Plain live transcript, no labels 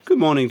Good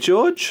morning,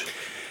 George.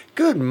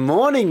 Good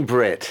morning,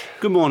 Brett.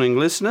 Good morning,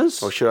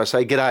 listeners. Or should I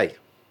say g'day?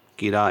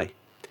 G'day.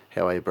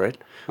 How are you, Brett?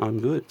 I'm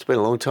good. It's been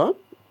a long time.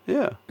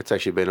 Yeah. It's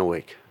actually been a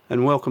week.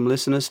 And welcome,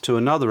 listeners, to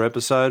another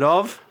episode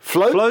of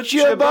Float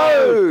Your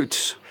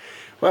Boat.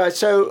 Right,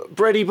 so,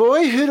 Bretty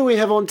boy, who do we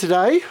have on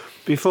today?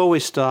 Before we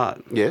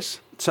start, Yes.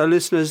 so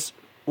listeners,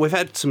 we've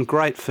had some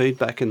great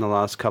feedback in the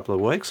last couple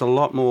of weeks. A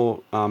lot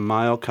more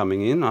mail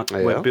coming in.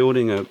 We're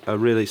building a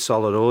really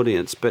solid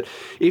audience. But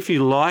if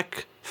you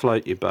like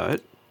Float Your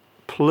Boat,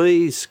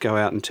 please go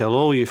out and tell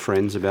all your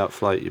friends about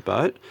Float Your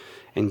Boat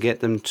and get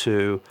them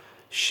to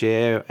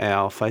share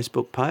our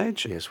Facebook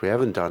page. Yes, we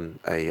haven't done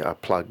a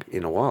plug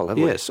in a while, have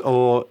we? Yes,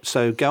 or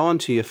so go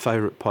onto your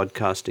favourite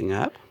podcasting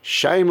app.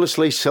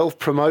 Shamelessly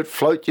self-promote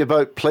Float Your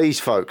Boat, please,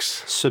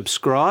 folks.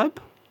 Subscribe,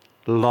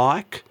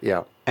 like,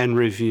 Yeah. and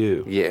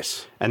review.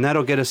 Yes. And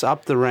that'll get us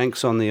up the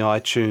ranks on the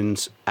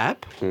iTunes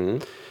app.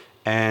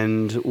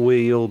 And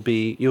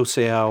you'll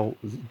see our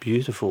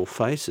beautiful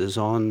faces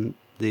on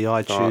the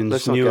iTunes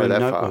let's not new go and that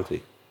far.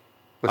 noteworthy.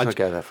 Let's not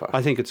go that far.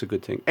 I think it's a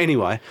good thing.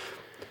 Anyway,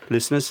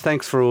 listeners,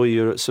 thanks for all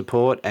your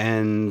support,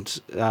 and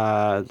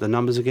the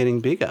numbers are getting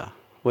bigger.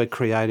 We're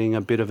creating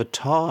a bit of a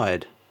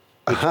tide.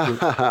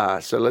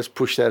 So let's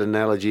push that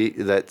analogy,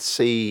 that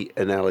sea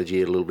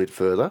analogy, a little bit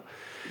further.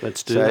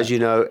 Let's do So that.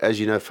 as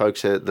you know,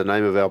 folks, the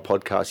name of our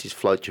podcast is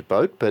Float Your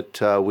Boat, but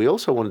we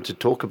also wanted to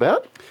talk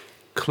about.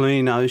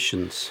 Clean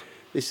oceans.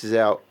 This is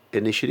our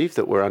initiative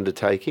that we're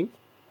undertaking,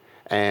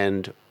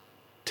 and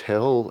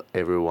tell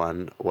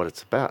everyone what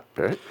it's about,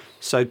 Barrett.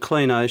 So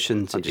Clean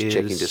Oceans I'm just is...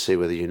 checking to see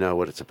whether you know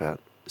what it's about.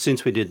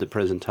 Since we did the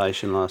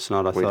presentation last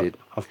night, I thought did.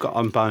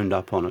 I'm boned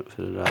up on it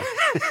for today.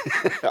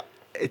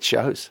 It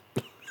shows.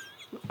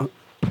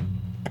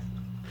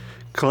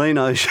 Clean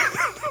Ocean.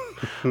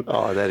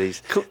 Oh, that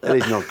is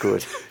not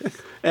good.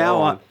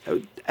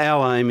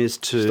 Our aim is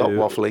to... Stop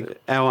waffling.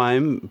 Our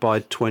aim by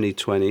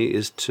 2020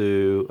 is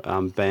to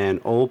ban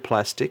all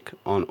plastic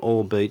on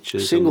all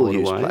beaches Single-use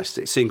and waterways.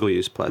 plastic.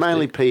 Single-use plastic.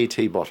 Mainly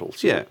PET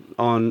bottles. Yeah,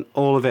 on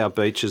all of our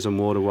beaches and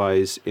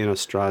waterways in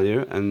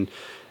Australia, and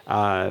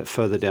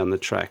further down the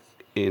track,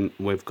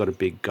 we've got a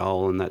big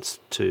goal, and that's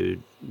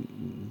to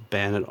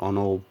ban it on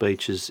all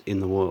beaches in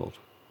the world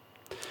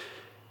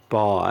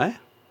by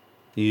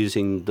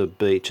using the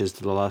beach as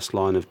the last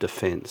line of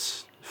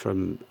defence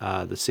from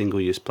the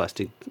single-use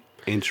plastic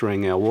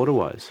entering our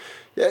waterways.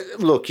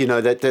 Look,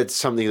 that's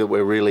something that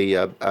we're really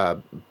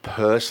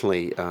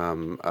personally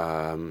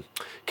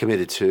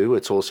committed to.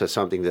 It's also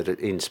something that it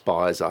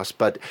inspires us,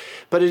 but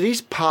it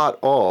is part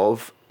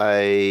of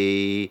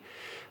a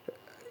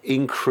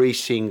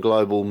increasing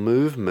global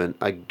movement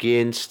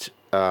against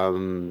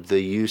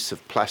the use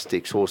of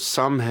plastics, or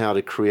somehow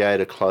to create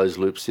a closed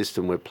loop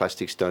system where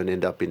plastics don't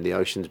end up in the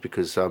oceans,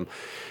 because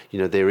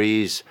there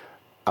is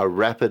a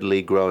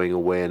rapidly growing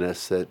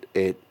awareness that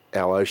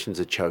our oceans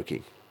are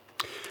choking.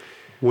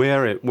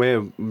 We're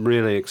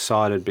really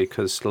excited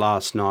because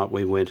last night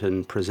we went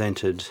and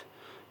presented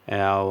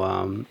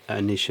our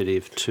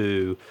initiative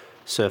to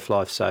Surf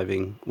Life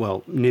Saving,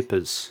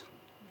 Nippers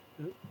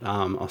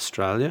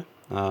Australia,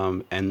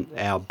 and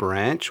our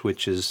branch,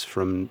 which is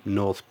from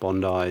North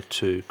Bondi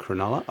to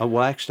Cronulla.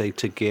 Actually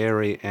to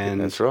Gary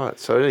and... That's right.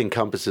 So it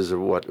encompasses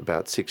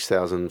about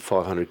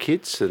 6,500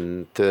 kids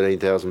and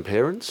 13,000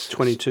 parents?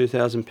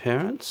 22,000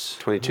 parents.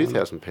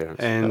 22,000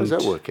 parents. And how does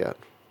that work out?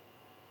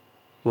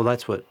 Well,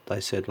 that's what they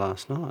said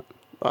last night.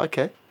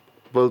 Okay.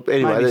 Well,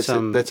 anyway, that's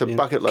a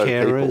bucket load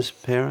of people.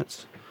 Carers,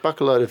 parents.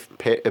 Bucket load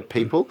of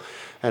people,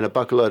 and a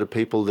bucket load of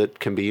people that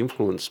can be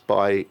influenced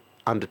by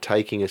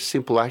undertaking a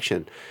simple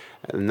action.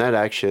 And that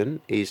action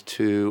is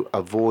to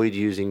avoid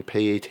using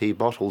PET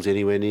bottles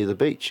anywhere near the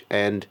beach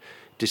and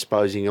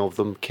disposing of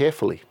them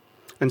carefully.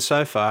 And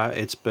so far,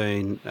 it's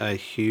been a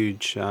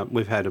huge...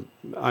 we've had an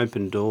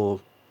open door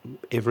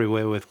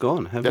everywhere we've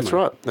gone, haven't we?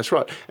 That's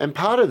right. And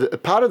part of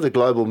the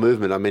global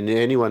movement, I mean,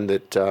 anyone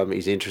that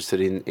is interested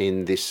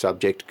in this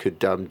subject could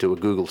do a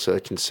Google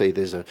search and see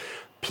there's a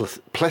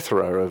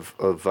plethora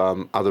of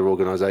other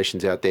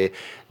organisations out there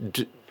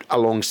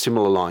along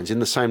similar lines, in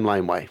the same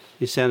laneway.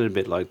 You sounded a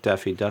bit like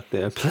Daffy Duck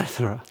there,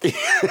 plethora.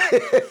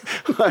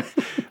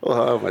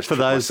 For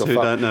those who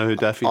don't know who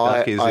Daffy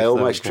Duck is... I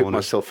almost tripped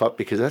myself up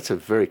because that's a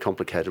very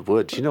complicated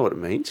word. Do you know what it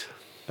means?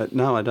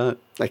 No, I don't.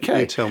 Okay.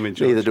 You tell me,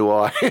 George. Neither do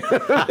I.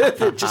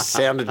 It just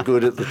sounded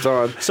good at the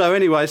time. So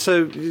anyway,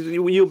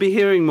 you'll be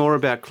hearing more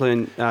about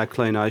Clean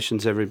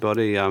Oceans,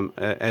 everybody,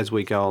 as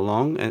we go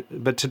along.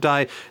 But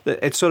today,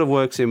 it sort of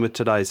works in with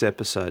today's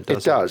episode,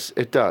 doesn't it?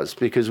 It does,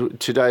 because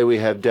today we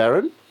have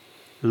Darren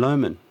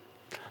Lohman.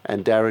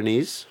 And Darren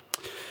is?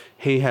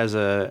 He has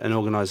an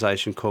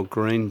organisation called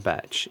Green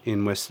Batch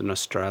in Western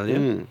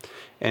Australia.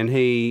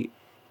 And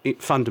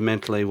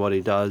fundamentally what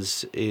he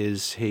does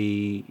is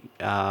he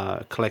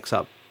collects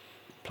up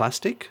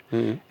plastic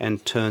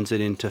and turns it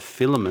into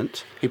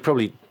filament. He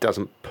probably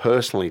doesn't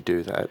personally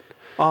do that.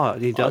 Oh,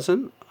 he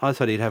doesn't? I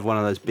thought he'd have one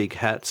of those big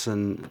hats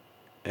and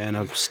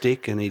a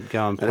stick, and he'd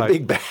go and poke.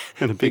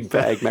 And a big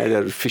bag made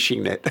out of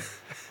fishing net.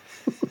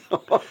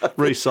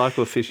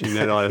 Recycle fishing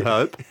net, I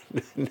hope.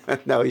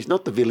 No, he's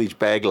not the village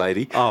bag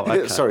lady. Oh,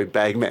 okay. Sorry,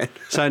 bag man.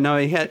 So no,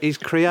 he's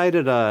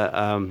created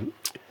a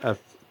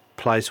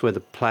place where the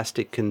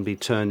plastic can be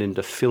turned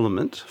into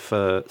filament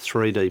for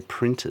 3D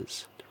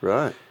printers.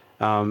 Right.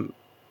 And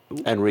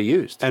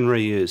reused.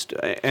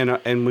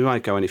 And we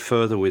won't go any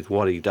further with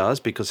what he does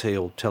because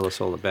he'll tell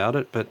us all about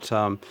it. But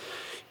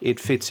it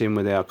fits in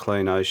with our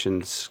Clean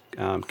Oceans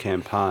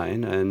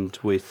campaign, and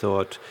we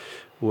thought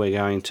we're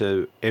going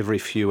to, every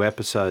few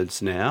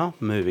episodes now,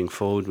 moving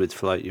forward with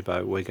Float Your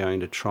Boat, we're going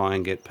to try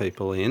and get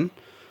people in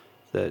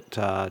that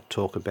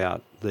talk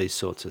about these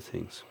sorts of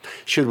things.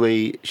 Should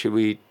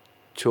we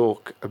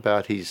talk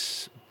about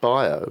his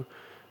bio?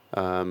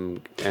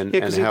 And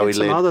how he led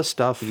some other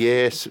stuff.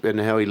 Yes,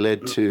 and how he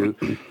led to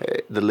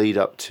the lead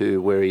up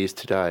to where he is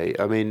today.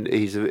 I mean,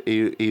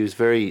 he was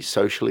very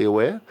socially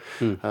aware.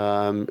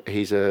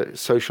 He's a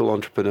social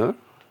entrepreneur,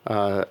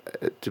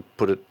 to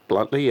put it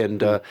bluntly,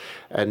 and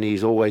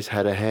he's always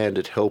had a hand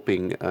at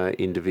helping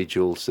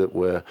individuals that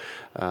were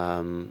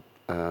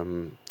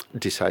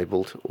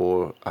disabled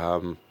or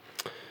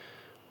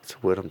what's the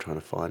word I'm trying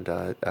to find?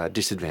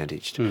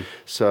 Disadvantaged.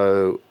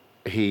 So.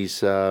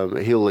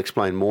 He'll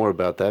explain more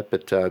about that,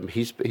 but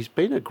he's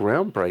been a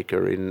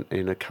groundbreaker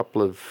in a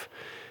couple of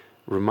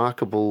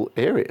remarkable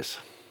areas.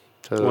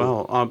 So,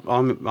 well,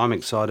 I'm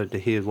excited to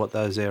hear what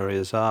those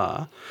areas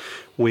are.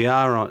 We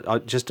are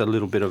on, just a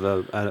little bit of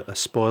a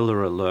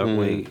spoiler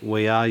alert.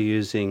 We are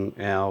using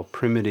our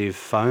primitive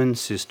phone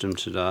system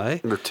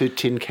today. The 2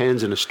 tin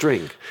cans and a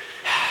string,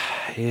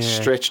 yeah.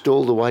 Stretched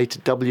all the way to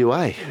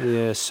WA.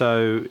 Yeah.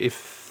 So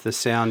if the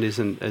sound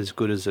isn't as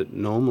good as it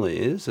normally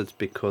is, it's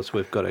because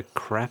we've got a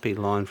crappy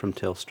line from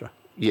Telstra.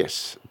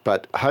 Yes,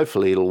 but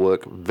hopefully it'll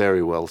work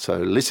very well. So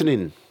listen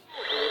in.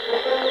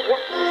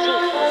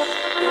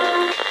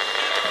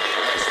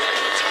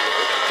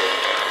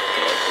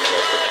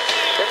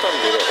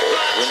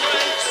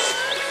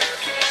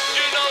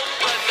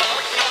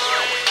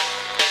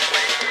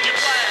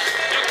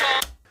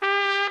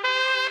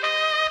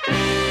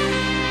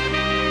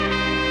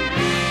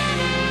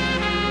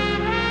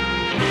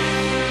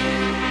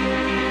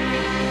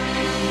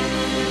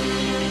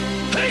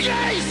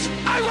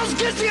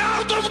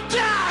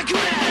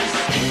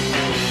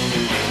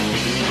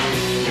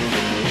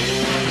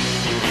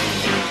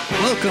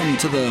 Welcome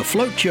to the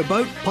Float Your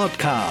Boat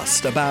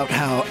podcast, about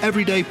how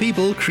everyday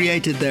people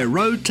created their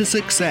road to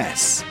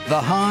success.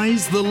 The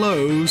highs, the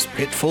lows,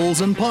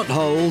 pitfalls and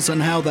potholes,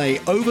 and how they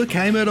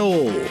overcame it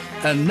all.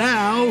 And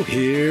now,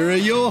 here are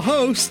your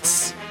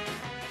hosts.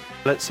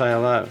 Let's say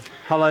hello.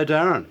 Hello,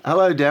 Darren.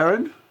 Hello,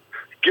 Darren.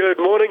 Good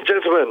morning,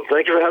 gentlemen.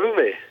 Thank you for having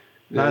me.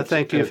 No,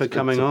 thank you for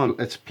coming on.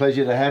 It's a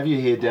pleasure to have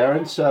you here,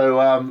 Darren. So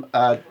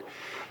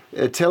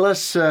tell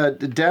us,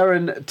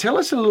 Darren, tell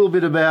us a little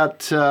bit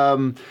about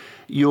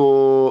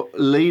your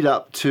lead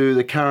up to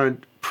the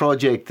current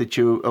project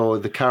or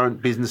the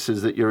current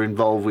businesses that you're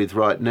involved with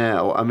right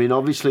now. I mean,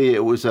 obviously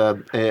it was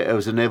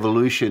an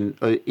evolution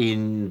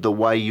in the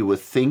way you were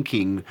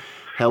thinking.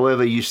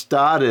 However, you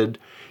started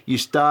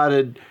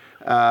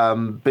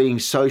being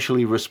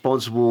socially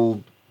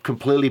responsible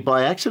completely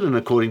by accident,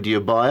 according to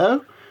your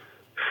bio.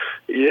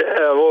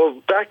 Yeah,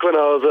 well, back when I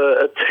was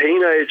a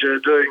teenager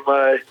doing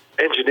my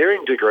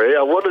engineering degree,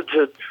 I wanted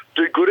to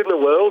do good in the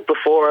world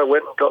before I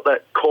went and got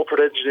that corporate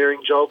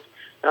engineering job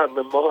out in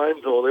the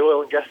mines or the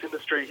oil and gas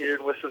industry here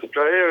in Western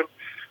Australia. And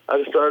I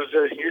decided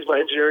to use my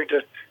engineering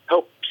to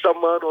help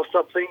someone or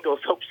something or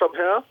help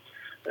somehow,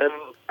 and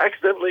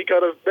accidentally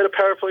met a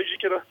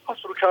paraplegic in a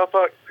hospital car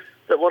park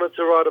that wanted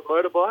to ride a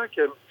motorbike.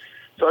 And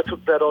so I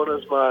took that on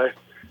as my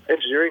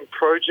engineering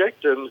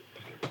project, and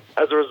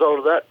as a result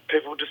of that,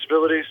 people with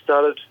disabilities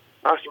started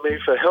asking me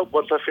for help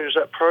once I finished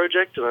that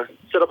project, and I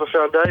set up a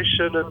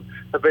foundation and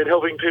have been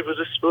helping people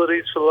with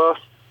disabilities for the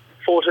last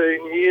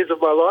 14 years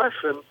of my life,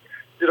 and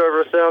did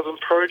over 1,000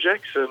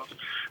 projects and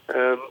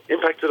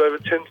impacted over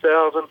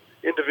 10,000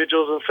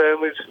 individuals and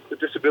families with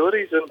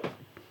disabilities. And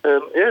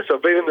so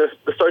I've been in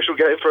the social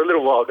game for a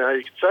little while now,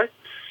 you could say.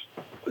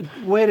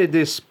 Where did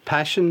this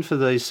passion for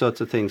these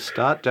sorts of things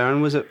start,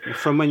 Darren? Was it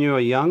from when you were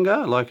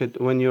younger,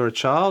 when you were a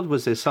child?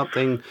 Was there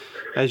something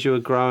as you were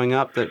growing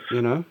up that,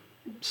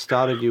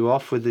 started you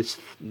off with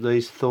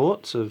these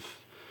thoughts of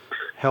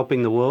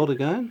helping the world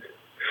again?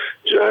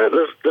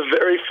 The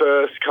very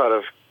first kind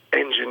of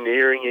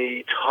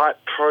engineering-y type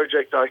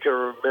project I can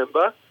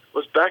remember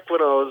was back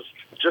when I was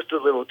just a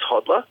little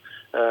toddler,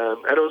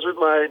 and it was with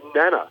my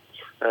nana.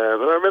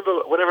 And I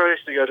remember whenever I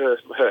used to go to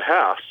her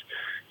house,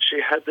 she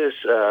had this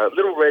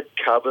little red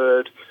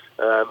cupboard,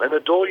 and the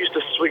door used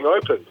to swing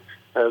open.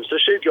 So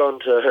she'd gone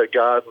to her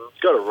garden,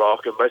 got a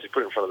rock, and basically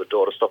put it in front of the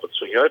door to stop it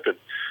swinging open.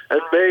 And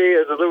me,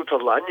 as a little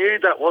toddler, I knew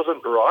that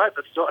wasn't right.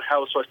 That's not how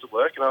it was supposed to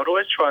work, and I would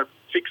always try and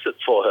fix it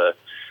for her.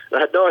 And I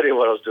had no idea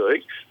what I was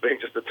doing, being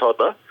just a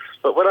toddler.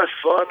 But when I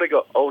finally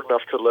got old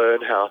enough to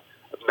learn how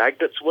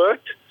magnets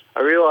worked,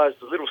 I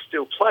realised the little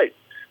steel plate,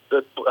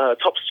 the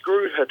top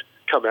screw had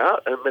come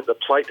out, and it meant the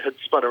plate had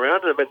spun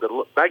around, and it meant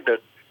the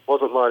magnet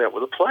wasn't lining up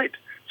with the plate.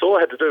 So all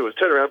I had to do was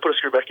turn around, put a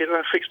screw back in, and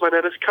I fixed my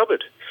nana's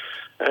cupboard.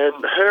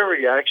 And her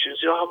reaction is,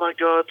 oh my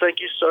God,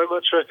 thank you so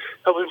much for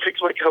helping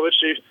fix my cupboard.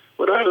 She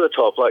went over the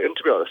top. And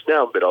to be honest,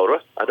 now I'm a bit older.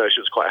 I know she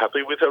was quite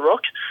happy with her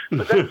rock,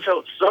 but that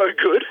felt so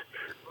good,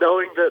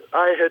 knowing that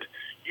I had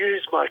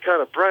used my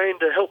kind of brain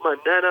to help my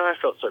nana. I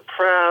felt so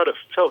proud. It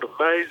felt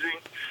amazing.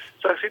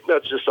 So I think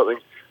that's just something,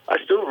 I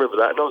still remember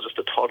that, and I was just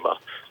a toddler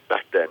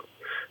back then.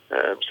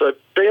 So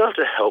being able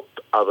to help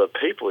other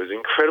people is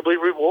incredibly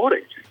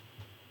rewarding.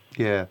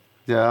 Yeah.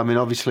 Yeah, I mean,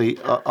 obviously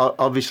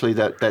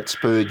that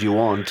spurred you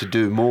on to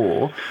do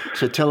more.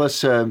 So tell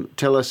us how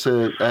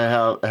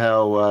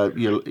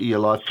your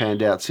life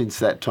panned out since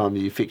that time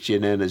that you fixed your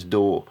nana's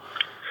door.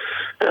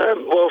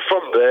 Well,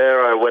 from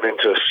there, I went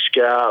into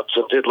Scouts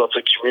and did lots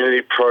of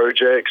community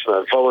projects, and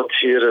I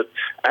volunteered at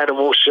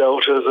animal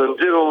shelters and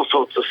did all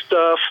sorts of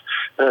stuff.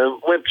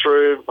 Went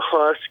through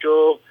high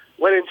school,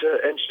 went into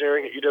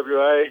engineering at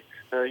UWA,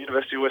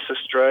 University of West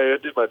Australia,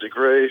 did my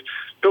degree,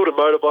 built a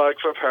motorbike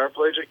for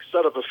paraplegics,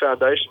 set up a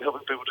foundation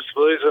helping people with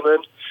disabilities, and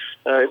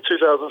then in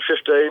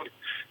 2015,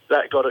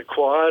 that got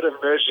acquired and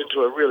merged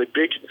into a really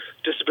big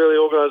disability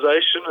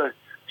organisation. I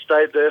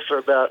stayed there for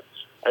about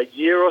a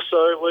year or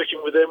so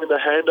working with them in the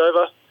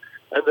handover,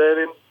 and then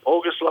in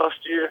August last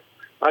year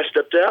I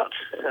stepped out,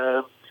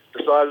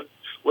 decided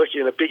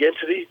working in a big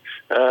entity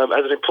as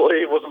an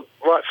employee wasn't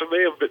right for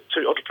me. I'm a bit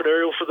too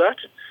entrepreneurial for that,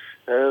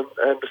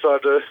 and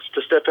decided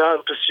to step out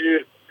and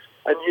pursue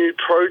a new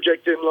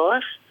project in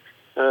life.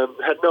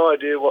 Had no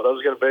idea what that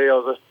was going to be. I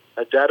was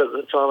a dad at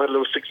the time. I had a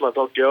little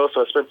 6-month-old girl,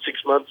 so I spent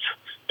 6 months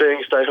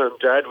being a stay-at-home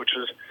dad, which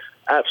was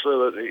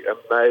absolutely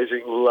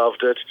amazing.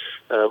 Loved it.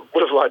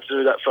 Would have liked to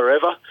do that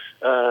forever,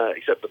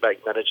 except the bank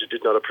manager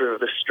did not approve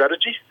of this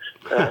strategy.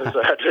 So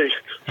I had to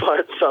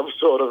find some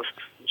sort of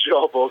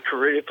job or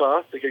career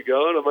path to get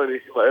going. I'm only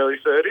in my early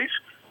 30s,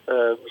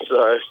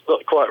 so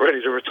not quite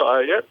ready to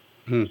retire yet,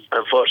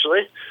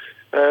 unfortunately.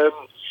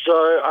 So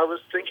I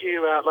was thinking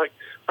about,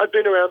 I'd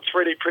been around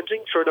 3D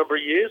printing for a number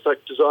of years,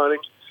 designing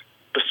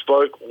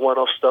bespoke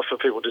one-off stuff for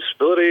people with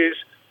disabilities.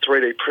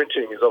 3D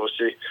printing is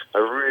obviously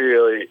a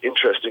really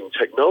interesting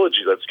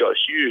technology that's got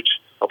huge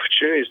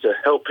opportunities to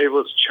help people.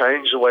 It's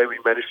changed the way we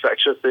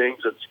manufacture things.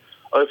 It's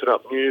opened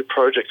up new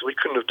projects we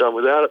couldn't have done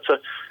without it. So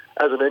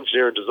as an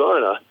engineer and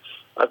designer,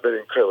 I've been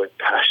incredibly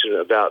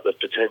passionate about the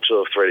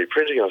potential of 3D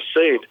printing. I've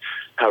seen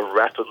how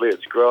rapidly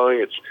it's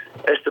growing. It's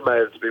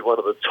estimated to be one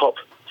of the top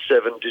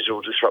 7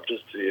 digital disruptors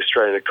to the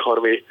Australian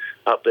economy,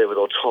 up there with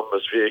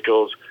autonomous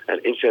vehicles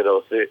and Internet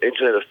of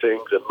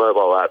Things and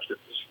mobile apps.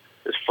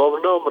 It's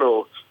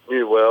phenomenal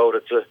new world.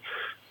 It's a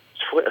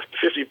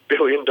 $50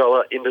 billion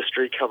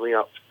industry coming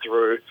up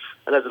through.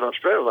 And as an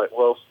entrepreneur, I'm like,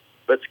 well,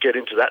 let's get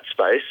into that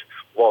space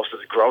whilst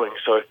it's growing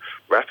so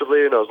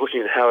rapidly. And I was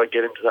looking at how I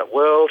get into that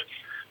world.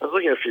 I was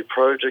looking at a few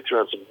projects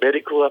around some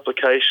medical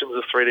applications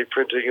of 3D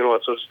printing and all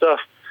that sort of stuff.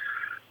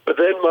 But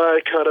then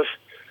my kind of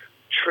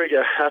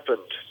trigger happened.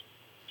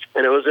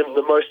 And it was in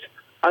the most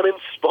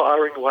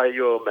uninspiring way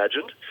you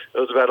imagined. It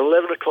was about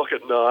 11 o'clock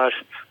at night.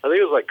 I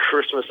think it was like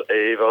Christmas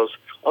Eve. I was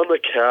on the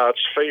couch,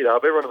 feet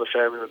up. Everyone in the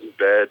family was in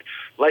bed.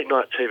 Late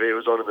night TV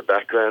was on in the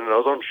background, and I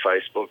was on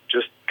Facebook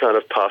just kind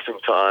of passing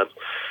time.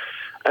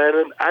 And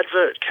an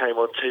advert came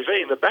on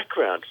TV in the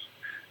background,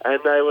 and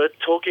they were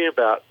talking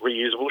about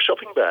reusable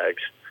shopping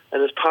bags.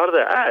 And as part of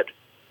their ad,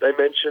 they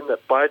mentioned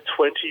that by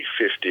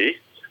 2050,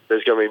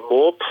 there's going to be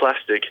more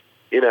plastic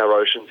in our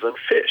oceans than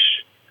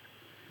fish.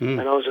 And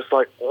I was just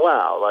like,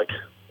 wow,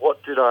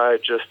 what did I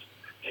just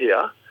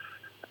hear?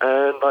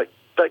 And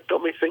that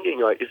got me thinking,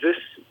 is this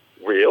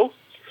real?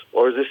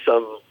 Or is this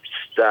some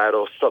stat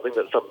or something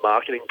that some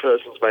marketing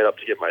person's made up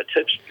to get my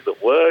attention because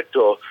it worked?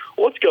 Or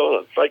what's going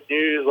on? Fake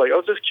news? I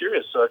was just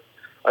curious. So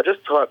I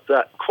just typed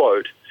that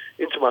quote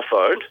into my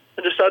phone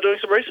and just started doing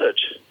some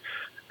research.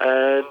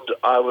 And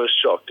I was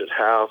shocked at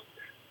how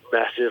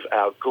massive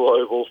our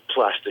global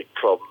plastic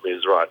problem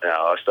is right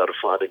now. I started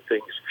finding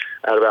things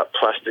out about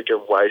plastic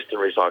and waste and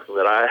recycling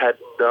that I had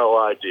no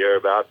idea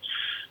about.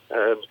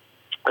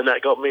 And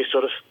that got me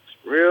sort of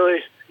really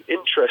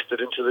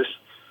interested into this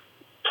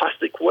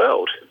plastic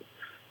world.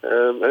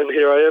 And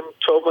here I am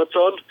 12 months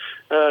on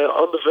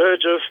the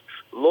verge of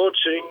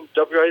launching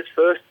WA's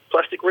first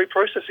plastic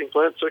reprocessing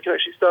plant so we can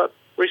actually start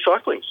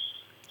recycling.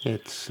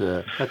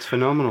 That's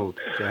phenomenal,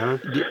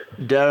 Darren.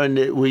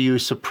 Darren, were you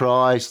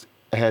surprised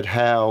at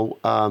how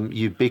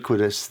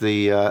ubiquitous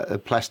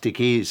the plastic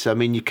is? I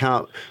mean, you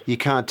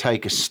can't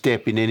take a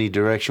step in any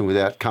direction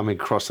without coming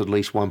across at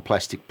least one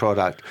plastic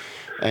product.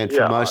 And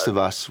for most of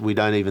us, we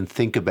don't even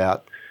think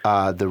about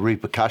the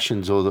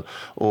repercussions or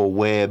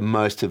where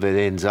most of it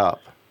ends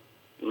up.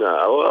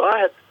 No, well, I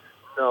had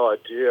no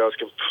idea. I was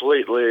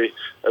completely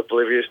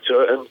oblivious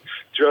to it. And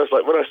to be honest,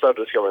 when I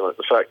started discovering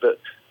the fact that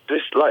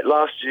this,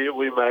 last year,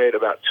 we made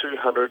about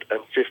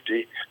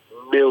 250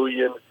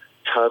 million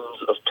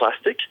tons of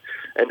plastic,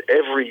 and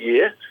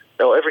every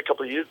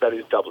couple of years, that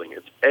is doubling.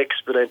 It's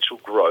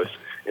exponential growth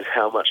in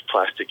how much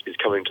plastic is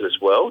coming into this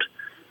world.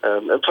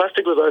 And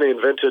plastic was only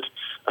invented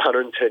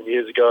 110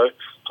 years ago.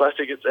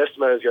 Plastic, it's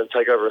estimated, is going to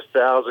take over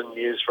 1,000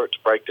 years for it to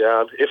break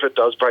down, if it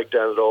does break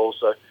down at all.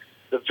 So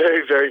the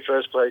very, very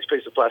first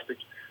piece of plastic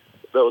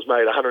that was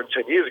made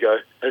 110 years ago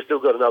has still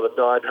got another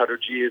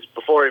 900 years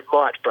before it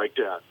might break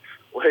down.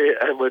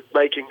 And we're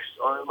making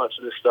so much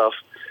of this stuff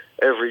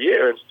every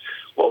year. And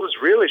what was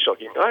really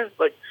shocking, I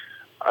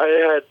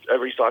had a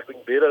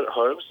recycling bin at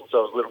home since I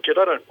was a little kid.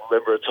 I don't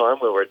remember a time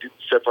where I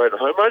didn't separate at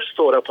home. I just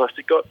thought our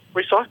plastic got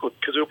recycled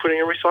because we were putting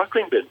in a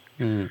recycling bin.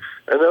 And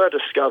then I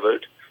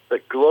discovered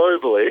that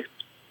globally,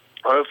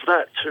 of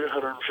that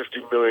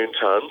 250 million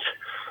tonnes,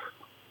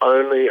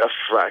 only a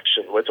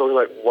fraction, we're talking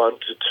like 1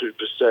 to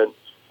 2%,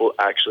 will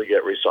actually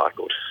get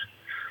recycled,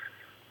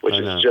 which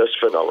is just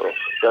phenomenal.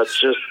 That's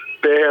just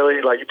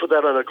barely, like you put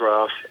that on a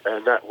graph,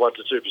 and that 1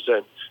 to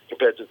 2%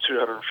 compared to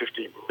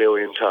 250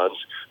 million tonnes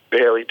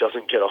barely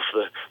doesn't get off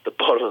the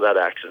bottom of that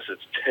axis.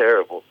 It's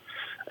terrible.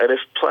 And if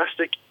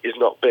plastic is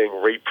not being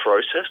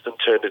reprocessed and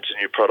turned into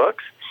new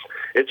products,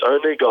 it's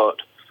only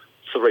got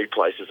 3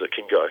 places it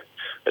can go.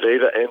 It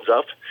either ends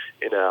up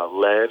in our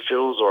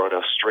landfills or on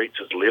our streets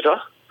as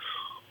litter,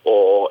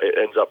 or it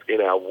ends up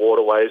in our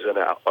waterways and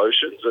our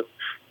oceans. And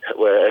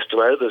we're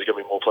estimated there's going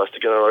to be more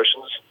plastic in our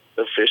oceans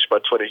than fish by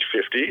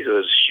 2050. So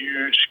there's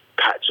huge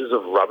patches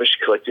of rubbish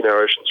collecting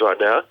our oceans right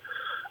now.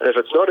 And if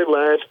it's not in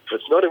land, if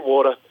it's not in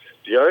water,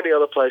 the only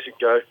other place it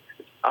can go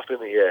is up in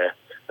the air.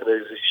 And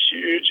there's these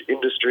huge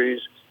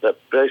industries that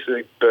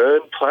basically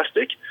burn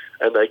plastic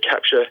and they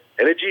capture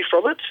energy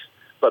from it,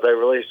 but they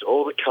release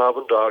all the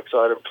carbon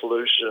dioxide and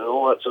pollution and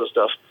all that sort of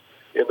stuff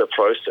in the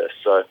process.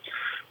 So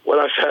when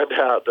I found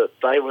out that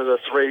they were the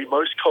 3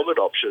 most common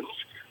options,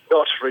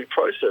 not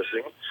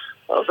reprocessing,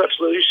 I was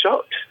absolutely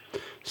shocked.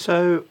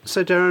 So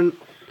Darren,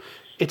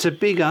 it's a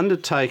big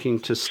undertaking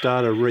to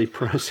start a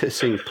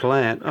reprocessing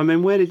plant. I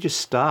mean, where did you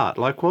start?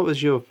 Like, what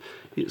was your...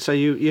 So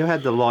you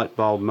had the light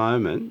bulb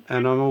moment,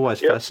 and I'm always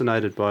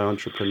fascinated by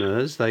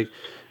entrepreneurs,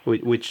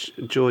 which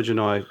George and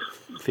I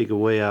figure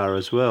we are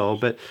as well.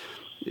 But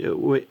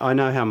I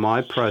know how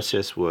my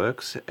process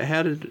works.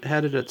 How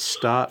did it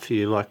start for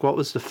you? Like, what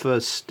was the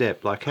first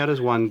step? Like, how does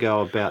one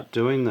go about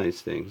doing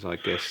these things, I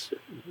guess?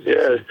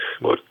 Yeah,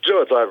 well,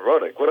 Joe, it's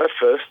ironic. When I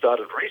first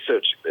started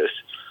researching this,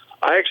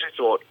 I actually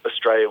thought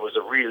Australia was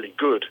a really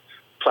good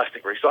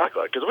plastic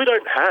recycler because we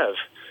don't have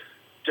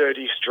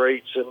dirty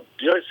streets and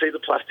you don't see the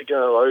plastic in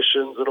our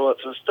oceans and all that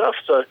sort of stuff.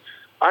 So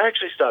I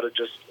actually started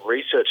just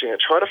researching and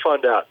trying to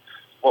find out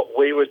what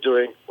we were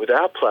doing with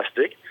our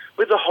plastic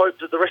with the hope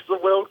that the rest of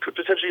the world could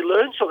potentially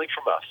learn something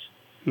from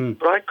us.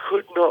 But I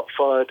could not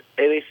find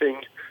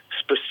anything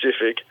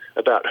specific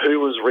about who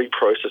was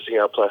reprocessing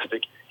our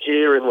plastic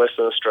here in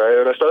Western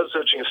Australia, and I started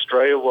searching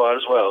Australia-wide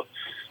as well.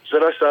 So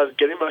then I started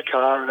getting my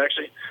car and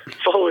actually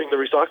following the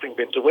recycling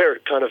bin to where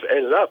it kind of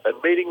ended up and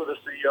meeting with the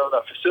CEO of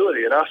that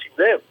facility and asking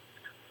them.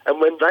 And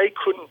when they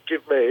couldn't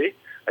give me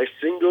a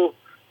single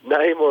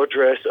name or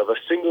address of a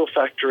single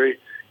factory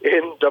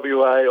in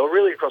WA or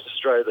really across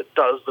Australia that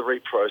does the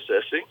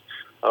reprocessing,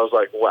 I was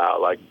like, wow,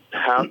 like,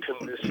 how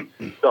can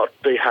this not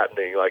be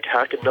happening? Like,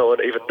 how can no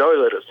one even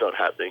know that it's not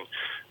happening?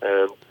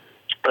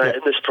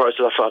 In this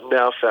process, I've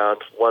now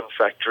found one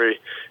factory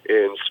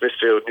in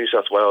Smithfield, New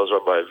South Wales,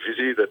 run by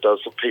Visy, that does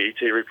some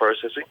PET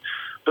reprocessing.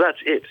 But that's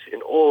it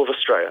in all of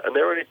Australia. And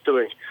they're only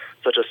doing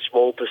such a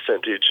small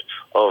percentage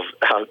of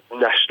our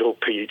national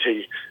PET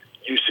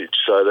usage.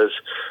 So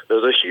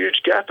there's a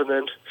huge gap. And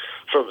then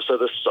so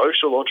the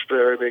social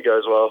entrepreneur in me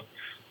goes, well,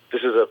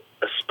 this is a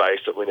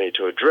space that we need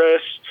to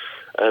address.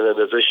 And then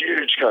there's a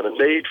huge kind of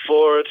need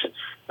for it.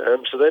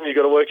 So then you've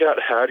got to work out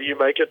how do you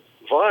make it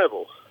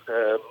viable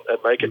and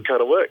make it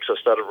kind of work. So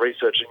I started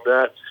researching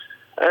that.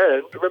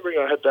 And remembering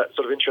I had that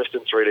sort of interest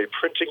in 3D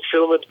printing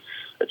filament,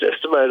 it's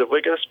estimated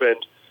we're going to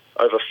spend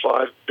over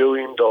 $5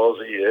 billion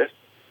a year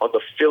on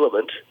the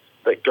filament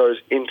that goes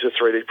into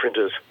 3D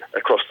printers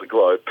across the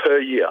globe per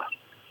year.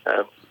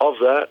 Of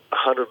that,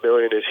 100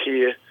 million is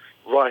here,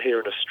 right here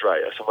in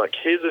Australia. So I'm like,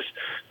 here's this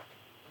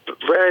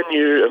brand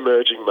new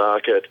emerging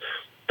market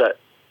that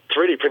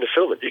 3D printer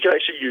filament, you can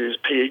actually use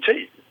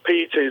PET.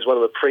 PET is one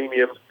of the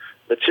premium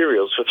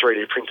materials for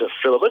 3D printer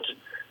filament.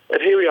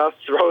 And here we are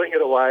throwing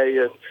it away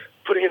and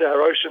putting it in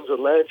our oceans and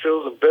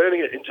landfills and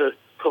burning it into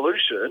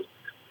pollution.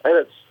 And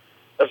it's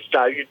a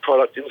valued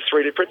product in the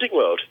 3D printing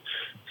world.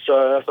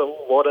 So I thought,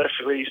 well, what if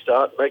we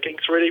start making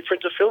 3D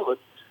printer filament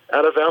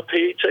out of our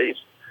PET?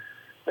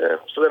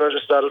 So then I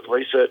just started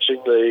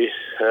researching the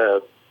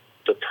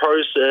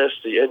process,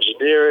 the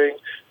engineering,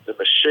 the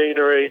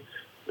machinery,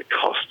 the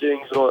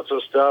costings and all that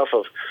sort of stuff.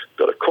 I've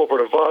got a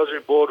corporate advisory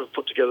board. We've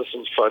put together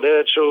some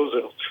financials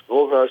and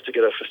organised to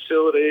get a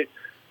facility.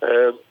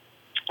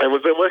 And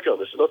we've been working on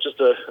this. It's not just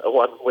a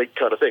 1 week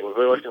kind of thing. We've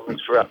been working on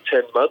this for about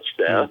 10 months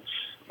now.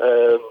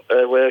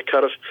 And we're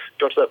kind of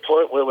got to that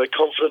point where we're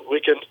confident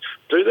we can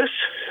do this.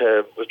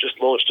 We've just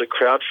launched a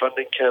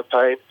crowdfunding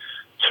campaign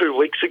 2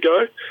 weeks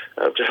ago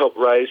to help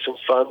raise some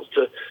funds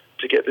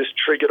to get this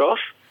triggered off.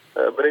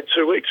 And in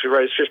 2 weeks, we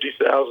raised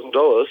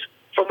 $50,000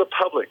 from the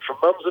public, from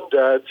mums and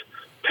dads,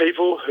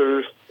 people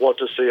who want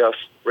to see us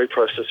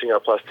reprocessing our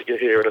plastic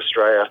here in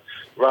Australia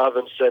rather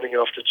than sending it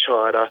off to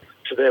China,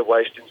 to their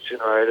waste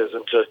incinerators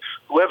and to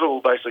whoever will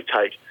basically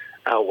take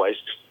our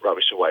waste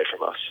rubbish away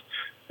from us.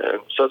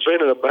 So it's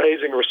been an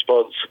amazing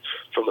response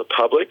from the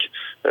public.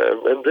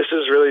 And this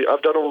is really,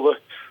 I've done all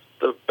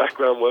the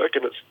background work,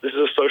 and this is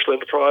a social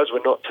enterprise.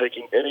 We're not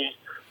taking any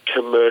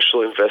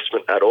commercial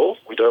investment at all.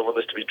 We don't want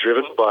this to be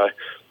driven by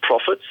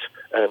profits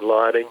and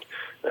lining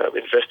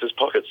investors'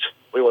 pockets.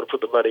 We want to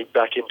put the money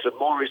back into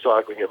more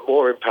recycling and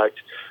more impact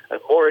and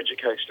more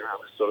education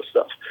around this sort of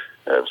stuff.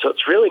 So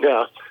it's really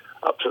now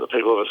up to the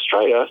people of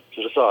Australia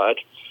to decide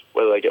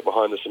whether they get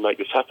behind this and make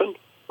this happen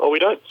or we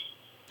don't.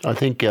 I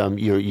think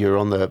you're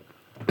on the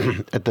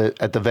at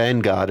the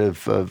vanguard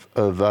of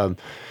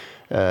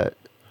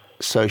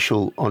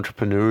social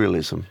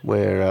entrepreneurialism,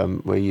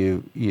 where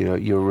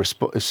you're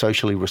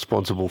socially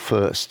responsible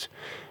first,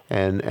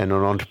 and an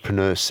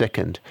entrepreneur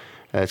second.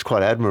 It's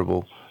quite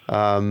admirable.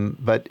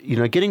 But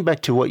getting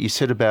back to what you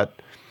said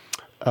about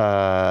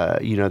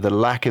the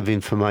lack of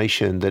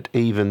information that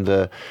even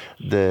the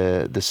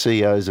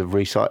CEOs of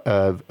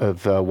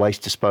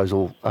waste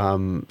disposal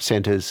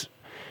centres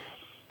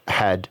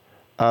had.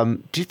 Do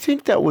you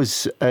think that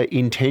was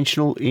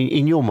intentional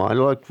in your mind?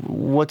 Like,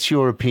 what's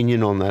your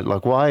opinion on that?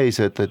 Like, why is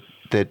it that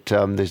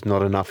there's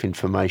not enough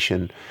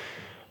information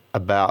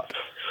about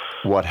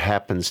what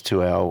happens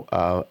to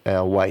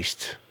our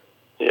waste?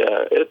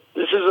 Yeah,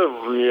 this is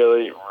a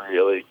really,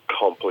 really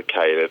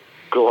complicated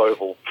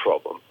global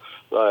problem.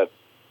 Like,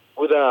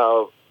 with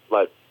our,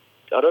 I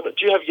don't know,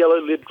 do you have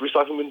yellow lid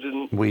recycling bins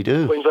in We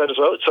do. Queensland as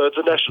well? So it's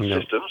a national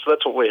system, so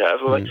that's what we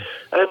have.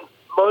 And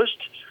most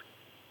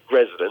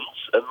residents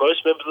and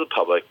most members of the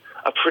public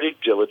are pretty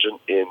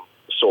diligent in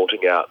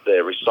sorting out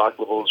their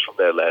recyclables from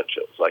their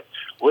landfills. Like,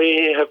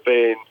 we have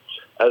been,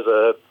 as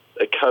a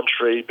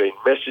country, been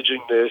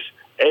messaging this,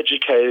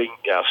 educating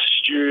our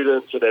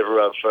students and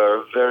everyone for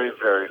a very,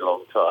 very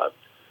long time,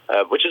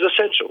 which is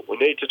essential. We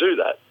need to do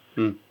that.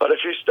 But if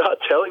you start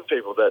telling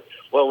people that,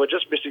 well, we're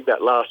just missing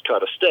that last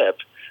kind of step,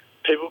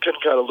 people can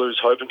kind of lose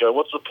hope and go,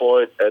 what's the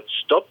point, and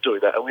stop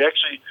doing that. And we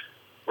actually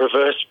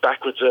reverse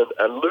backwards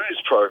and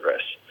lose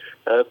progress.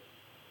 And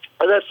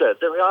that said,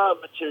 there are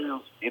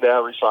materials in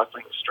our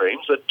recycling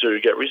streams that do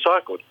get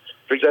recycled.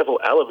 For example,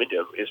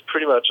 aluminium is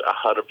pretty much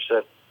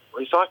 100%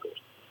 recycled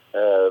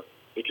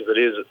because it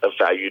is a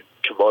valued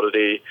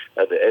commodity,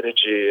 and the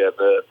energy and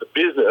the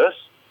business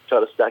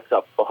kind of stacks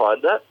up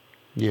behind that.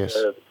 Yes.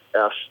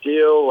 Our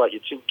steel, like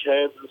your tin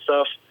cans and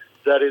stuff,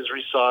 that is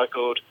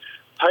recycled.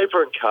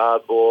 Paper and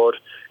cardboard,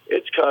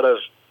 it's kind of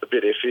a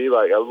bit iffy.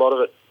 Like, a lot of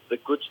it, the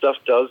good stuff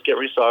does get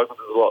recycled.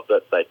 There's a lot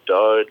that they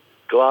don't.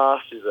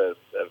 Glass is a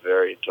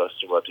very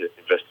interesting one to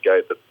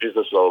investigate. The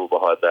business model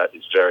behind that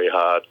is very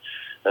hard.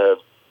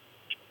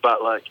 But,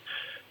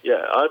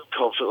 I'm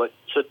confident.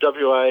 So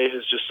WA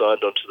has just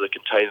signed on to the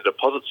Container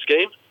Deposit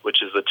Scheme,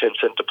 which is the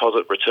 10-cent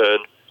deposit return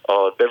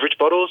on beverage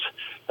bottles.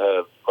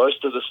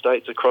 Most of the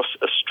states across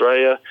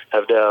Australia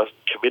have now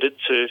committed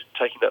to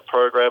taking that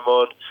program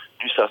on.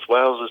 New South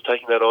Wales is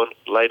taking that on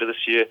later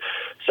this year.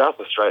 South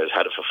Australia's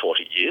had it for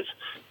 40 years.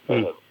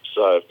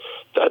 So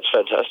that's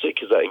fantastic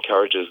because that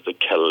encourages the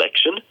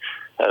collection.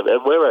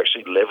 And we're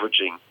actually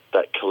leveraging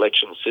that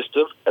collection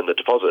system and the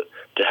deposit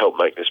to help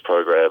make this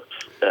program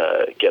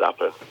get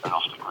up and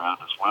off the ground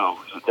as well.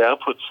 Because it now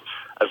puts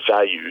a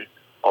value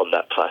on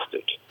that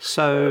plastic.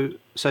 So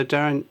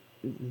Darren,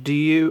 do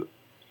you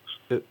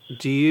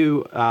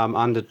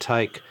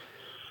undertake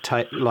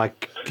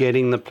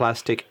getting the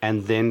plastic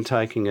and then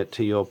taking it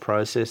to your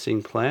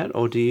processing plant,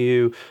 or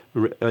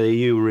are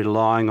you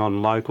relying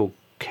on local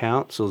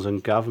councils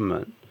and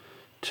government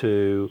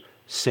to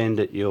send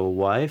it your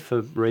way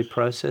for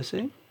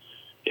reprocessing?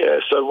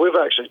 Yeah, so we've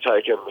actually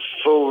taken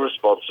full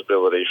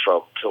responsibility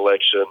from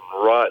collection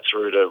right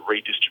through to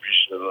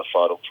redistribution of the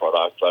final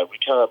product. Like, we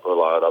can't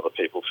rely on other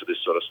people for this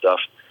sort of stuff.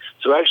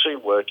 So we're actually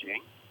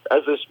working,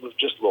 we've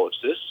just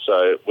launched this,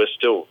 so we're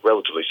still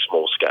relatively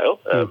small scale,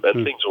 and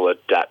things will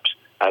adapt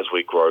as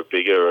we grow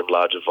bigger and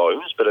larger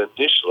volumes. But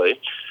initially,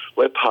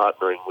 we're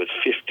partnering with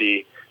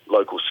 50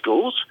 local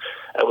schools,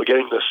 and we're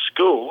getting the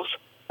schools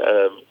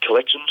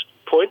collection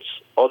points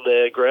on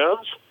their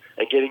grounds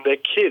and getting their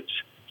kids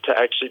to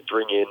actually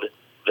bring in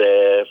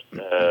their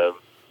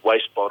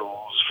waste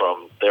bottles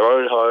from their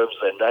own homes,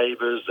 their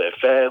neighbours, their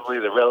family,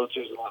 their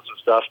relatives, and lots of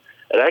stuff,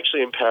 and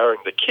actually empowering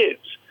the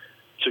kids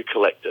to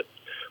collect it.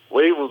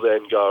 We will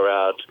then go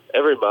around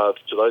every month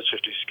to those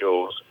 50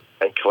 schools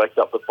and collect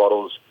up the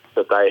bottles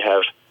that they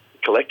have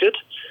collected,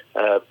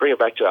 bring it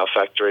back to our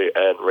factory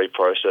and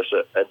reprocess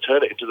it and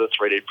turn it into the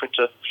 3D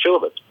printer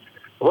filament.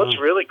 What's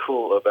really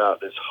cool about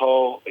this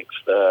whole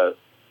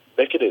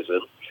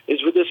mechanism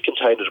is with this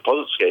container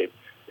deposit scheme,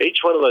 each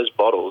one of those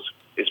bottles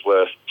is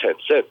worth 10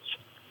 cents.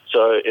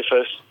 So if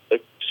a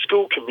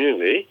school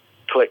community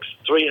collects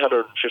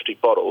 350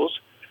 bottles,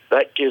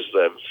 that gives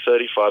them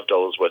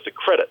 $35 worth of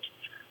credit.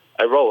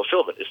 A roll of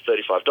filament is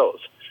 $35. So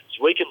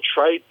we can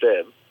trade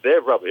them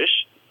their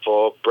rubbish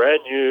for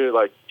brand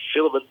new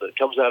filament that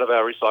comes out of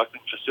our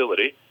recycling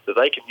facility that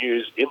they can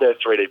use in their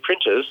 3D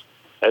printers,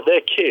 and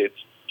their kids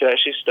can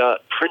actually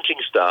start printing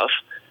stuff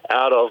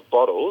out of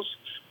bottles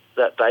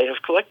that they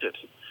have collected.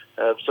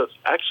 So it's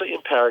actually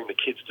empowering the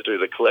kids to do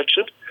the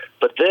collection,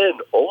 but then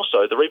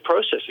also the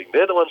reprocessing.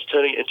 They're the ones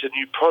turning it into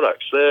new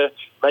products. They're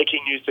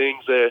making new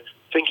things. They're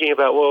thinking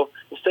about, well,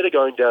 instead of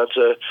going down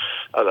to,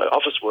 I don't know,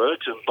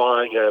 Officeworks and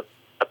buying a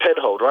pen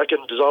holder, I can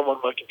design one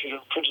on my computer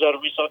and print it out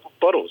of recycled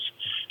bottles.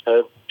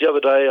 The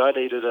other day I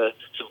needed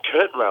some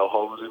curtain rail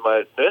holders in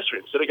my nursery.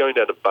 Instead of going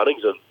down to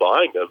Bunnings and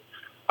buying them,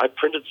 I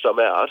printed some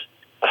out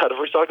of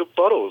recycled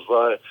bottles.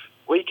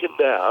 We can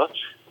now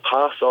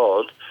pass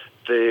on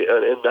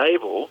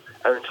enable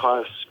our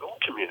entire school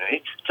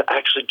community to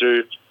actually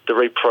do the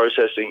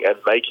reprocessing and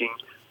making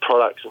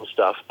products and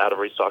stuff out of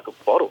recycled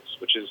bottles,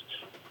 which is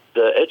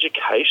the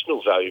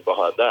educational value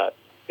behind that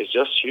is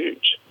just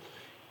huge.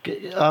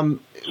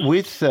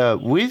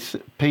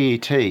 With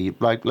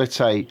PET, like let's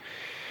say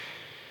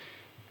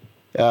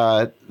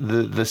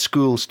the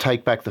schools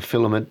take back the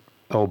filament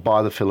or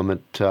buy the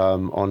filament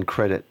on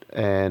credit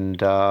and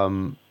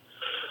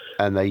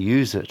they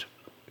use it.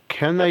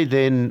 Can they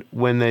then,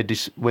 when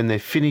they're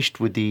finished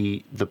with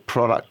the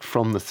product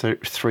from the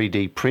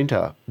 3D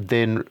printer,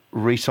 then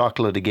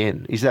recycle it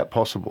again? Is that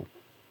possible?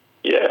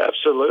 Yeah,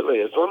 absolutely.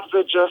 As long as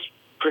they're just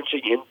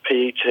printing in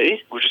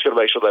PET, we've just got to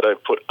make sure they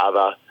don't put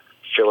other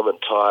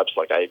filament types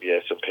like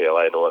ABS and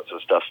PLA and all that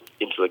sort of stuff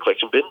into the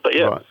collection bin. But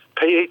yeah, right.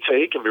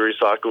 PET can be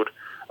recycled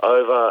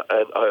over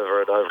and over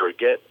and over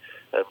again.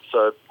 And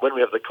so when we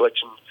have the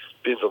collection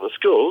bins on the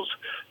schools,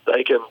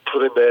 they can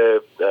put in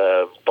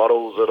their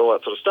bottles and all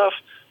that sort of stuff,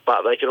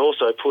 but they can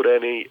also put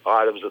any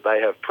items that they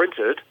have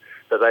printed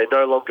that they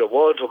no longer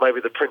want, or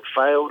maybe the print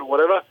failed or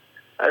whatever.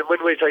 And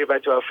when we take it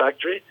back to our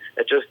factory,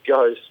 it just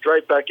goes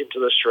straight back into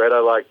the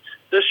shredder. Like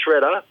the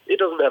shredder, it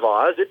doesn't have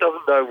eyes. It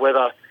doesn't know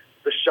whether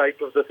the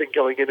shape of the thing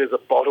coming in is a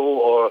bottle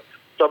or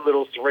some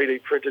little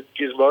 3D printed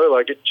gizmo.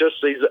 Like it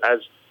just sees it as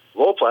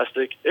raw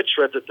plastic. It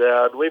shreds it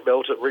down. We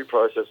melt it,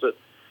 reprocess it.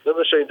 The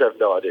machines have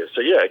no idea.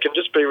 So yeah, it can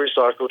just be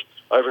recycled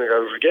over and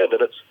over again.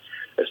 And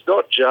it's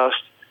not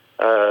just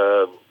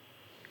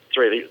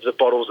 3D, the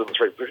bottles and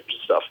 3D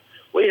printed stuff.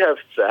 We have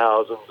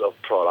thousands of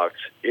products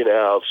in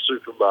our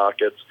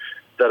supermarkets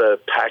that are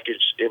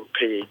packaged in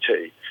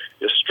PET.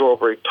 Your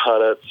strawberry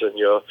punnets and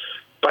your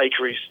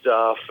bakery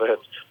stuff and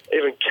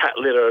even cat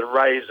litter and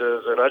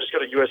razors. And I just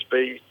got a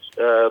USB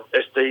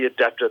SD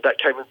adapter that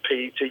came in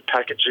PET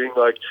packaging.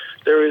 Like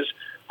there is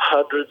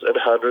hundreds and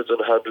hundreds and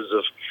hundreds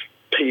of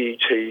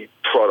PET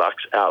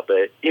products out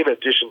there in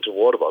addition to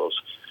water bottles.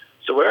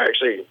 So we're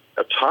actually,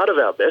 a part of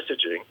our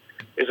messaging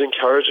is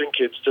encouraging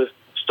kids to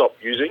stop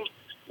using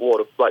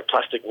water, like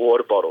plastic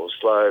water bottles,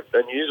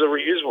 and use a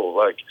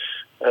reusable,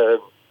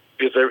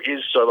 because there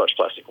is so much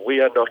plastic. We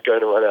are not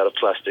going to run out of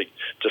plastic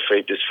to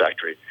feed this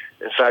factory.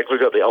 In fact, we've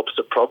got the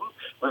opposite problem.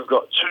 We've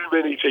got too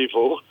many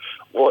people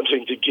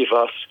wanting to give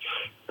us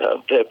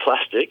their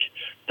plastic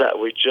that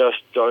we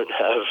just don't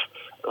have.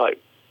 Like,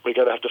 we're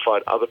going to have to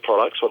find other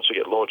products once we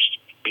get launched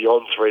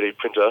beyond 3D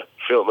printer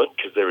filament,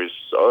 because there is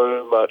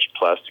so much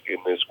plastic in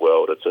this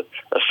world. It's a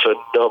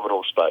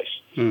phenomenal space.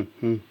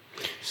 Mm-hmm.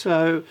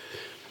 So,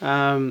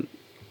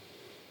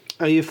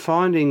 are you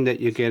finding that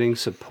you're getting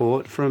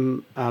support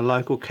from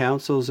local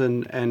councils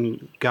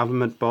and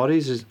government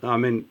bodies? Are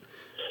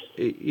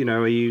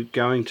you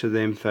going to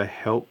them for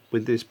help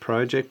with this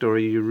project, or are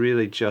you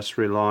really just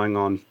relying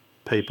on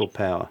people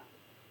power?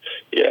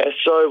 Yeah,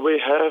 so we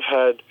have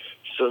had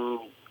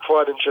some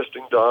quite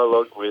interesting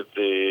dialogue with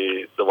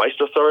the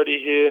Waste Authority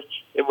here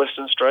in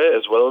Western Australia,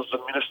 as well as the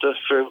Minister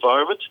for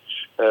Environment.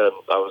 I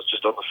was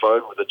just on the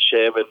phone with the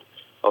chairman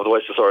of the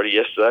Waste Authority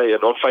yesterday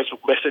and on Facebook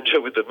Messenger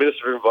with the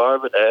Minister for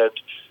Environment and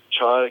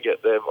trying to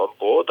get them on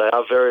board. They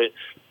are very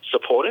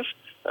supportive.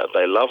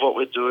 They love what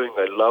we're doing.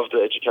 They love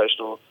the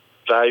educational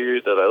value.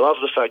 They love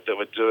the fact that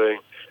we're doing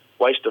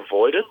waste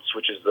avoidance,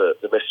 which is the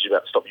message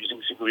about stop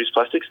using single-use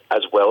plastics,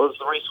 as well as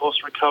the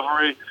resource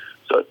recovery.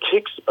 So it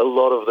ticks a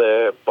lot of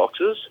their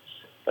boxes.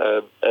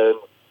 And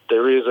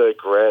there is a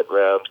grant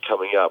round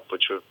coming up,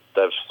 which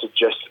they've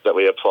suggested that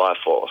we apply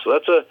for. So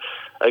that's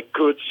a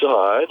good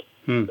sign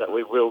that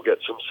we will get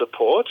some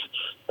support.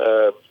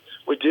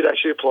 We did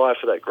actually apply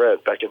for that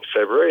grant back in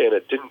February, and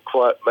it didn't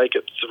quite make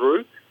it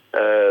through.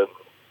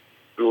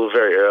 We were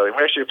very early. We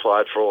actually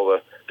applied for all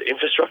the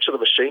infrastructure, the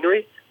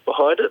machinery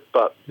behind it,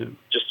 but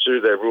just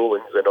through their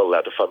rulings, they're not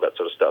allowed to fund that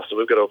sort of stuff. So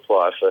we've got to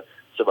apply for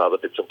some other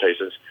bits and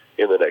pieces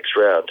in the next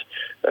round.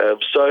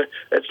 So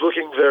it's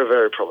looking very,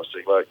 very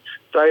promising. Like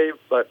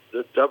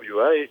the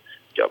WA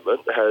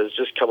government has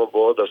just come on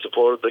board. They've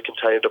supported the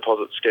container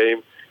deposit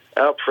scheme.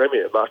 Our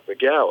Premier, Mark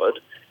McGowan,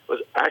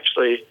 was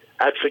actually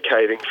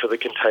advocating for the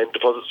container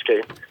deposit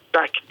scheme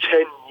back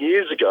 10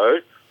 years ago,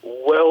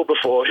 well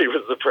before he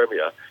was the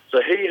Premier.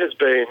 So he has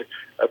been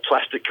a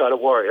plastic kind of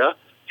warrior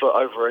for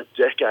over a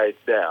decade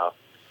now.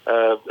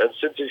 And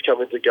since he's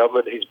come into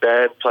government, he's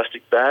banned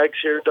plastic bags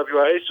here in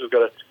WA. So we've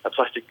got a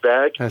plastic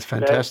bag That's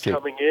fantastic.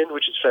 coming in,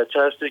 which is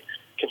fantastic.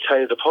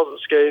 Container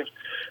deposit scheme.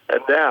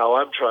 And now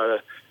I'm trying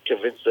to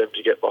convince them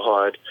to get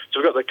behind. So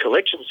we've got the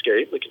collection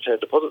scheme, the container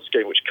deposit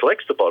scheme, which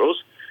collects the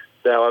bottles.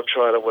 Now I'm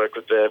trying to work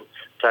with them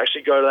to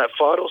actually go to that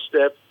final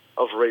step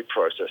of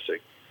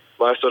reprocessing.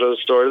 my sort of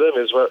story to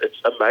them is, well, it's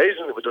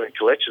amazing that we're doing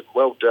collection,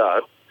 well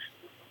done,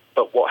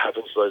 but what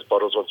happens to those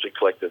bottles once we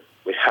collect them?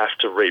 We have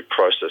to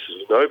reprocess.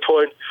 There's no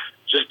point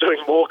just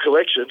doing more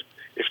collection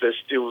if there's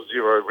still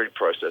zero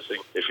reprocessing,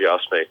 if you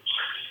ask me.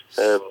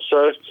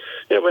 So,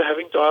 yeah, we're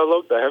having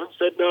dialogue. They haven't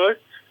said no.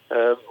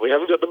 We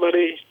haven't got the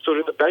money sort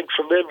of in the bank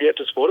from them yet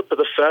to support it, but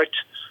the fact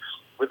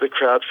with the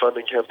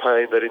crowdfunding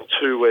campaign that in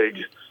 2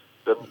 weeks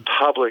the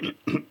public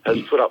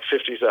has put up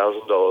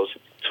 $50,000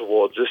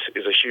 towards this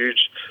is a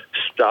huge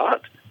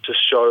start to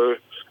show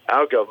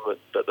our government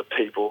that the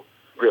people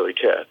really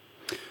care.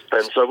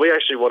 And so we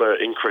actually want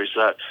to increase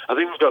that. I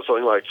think we've got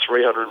something like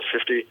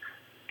 350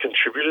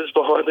 contributors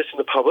behind this in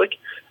the public.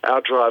 Our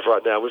drive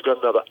right now, we've got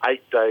another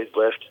 8 days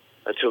left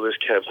until this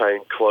campaign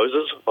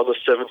closes on the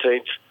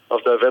 17th of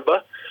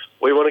November.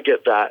 We want to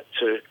get that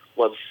to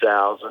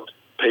 1,000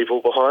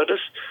 people behind us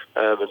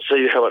and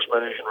see how much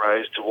money we can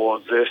raise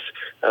towards this,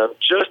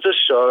 just to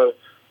show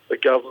the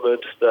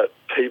government that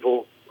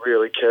people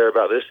really care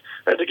about this,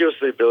 and to give us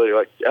the ability,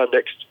 like our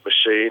next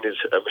machine is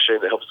a machine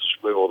that helps us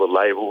remove all the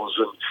labels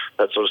and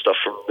that sort of stuff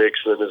from mix,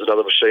 and then there's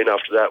another machine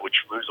after that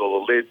which removes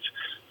all the lids.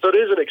 So it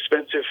is an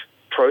expensive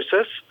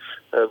process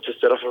to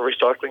set up a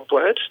recycling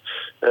plant,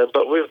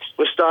 but we've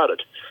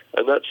started,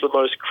 and that's the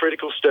most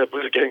critical step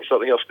with getting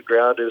something off the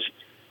ground, is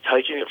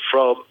taking it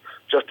from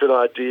just an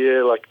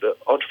idea, like the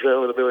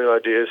entrepreneur with a million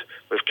ideas.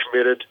 We've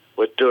committed,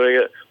 we're doing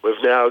it.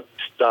 We've now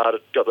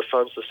got the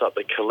funds to start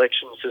the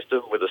collection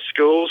system with the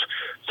schools.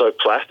 So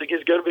plastic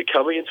is going to be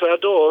coming into our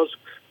doors.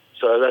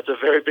 So that's a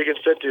very big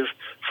incentive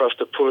for us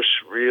to push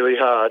really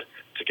hard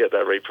to get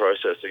that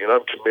reprocessing. And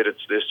I'm committed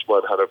to this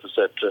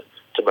 100%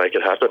 to make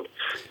it happen.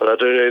 But I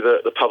do need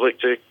the public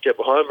to get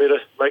behind me to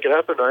make it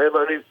happen. I am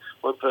only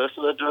one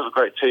person. I do have a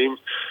great team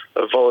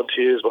of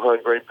volunteers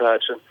behind Green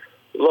Patch, and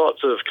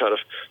lots of kind of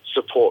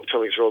support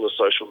coming through on the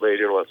social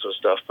media and all that sort of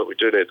stuff, but we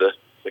do need the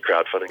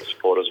crowdfunding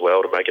support as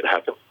well to make it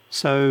happen.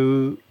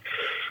 So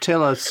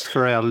tell us,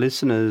 for our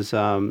listeners,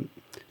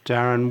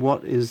 Darren,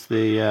 what is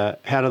the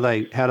how do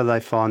they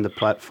find the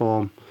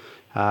platform,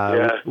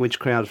 which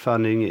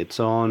crowdfunding it's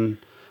on,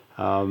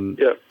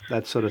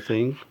 that sort of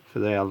thing for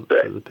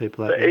the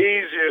people out there? The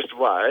easiest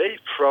way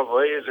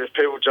probably is if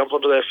people jump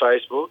onto their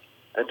Facebook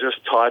and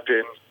just type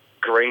in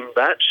Green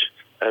Batch,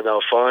 and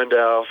they'll find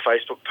our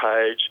Facebook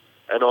page.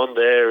 And on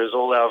there is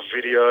all our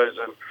videos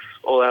and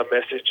all our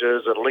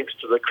messages and links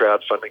to the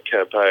crowdfunding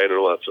campaign and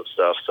all that sort of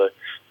stuff.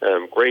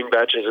 So Green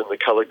Batch is in the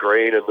colour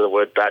green, and the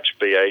word batch,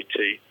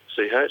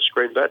 B-A-T-C-H,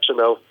 Green Batch, and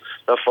they'll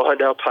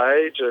find our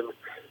page, and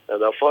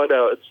they'll find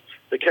out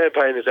the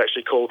campaign is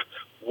actually called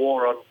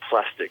War on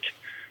Plastic.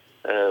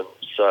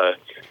 So,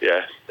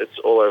 yeah, it's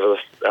all over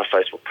our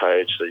Facebook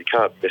page, so you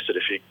can't miss it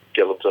if you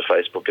get onto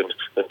Facebook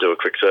and do a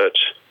quick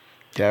search.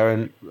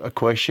 Darren, a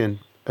question.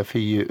 For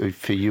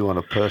you on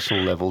a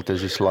personal level,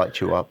 does this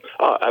light you up?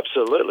 Oh,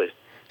 absolutely.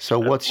 So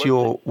what's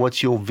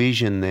your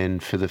vision then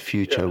for the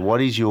future? Yeah. What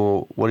is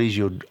your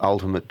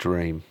ultimate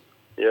dream?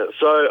 Yeah,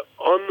 so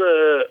on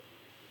the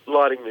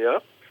lighting me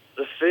up,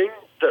 the thing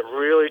that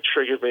really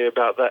triggered me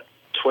about that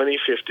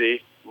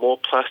 2050 more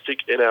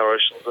plastic in our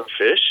oceans and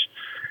fish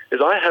is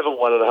I have a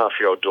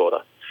 1.5-year-old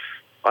daughter.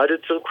 I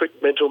did some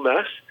quick mental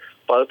maths.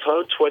 By the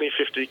time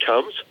 2050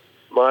 comes,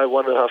 my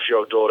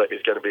 1.5-year-old daughter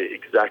is going to be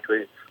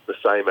exactly the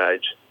same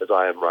age as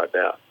I am right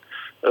now.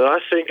 And I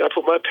think I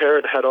put my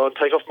parent hat on,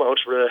 take off my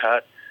entrepreneur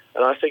hat,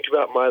 and I think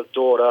about my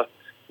daughter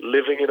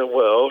living in a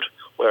world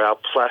where our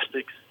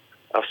plastics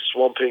are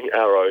swamping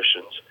our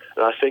oceans.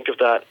 And I think of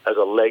that as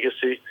a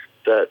legacy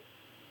that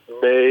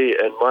me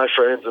and my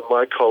friends and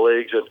my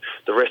colleagues and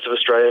the rest of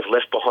Australia have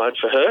left behind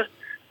for her,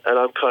 and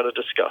I'm kind of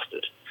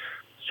disgusted.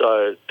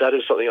 So that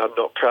is something I'm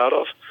not proud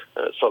of,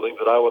 and it's something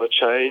that I want to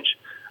change.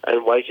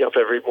 And waking up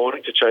every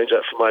morning to change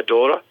that for my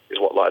daughter is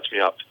what lights me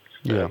up.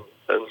 Yeah.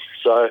 And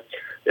so,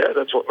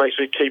 that's what makes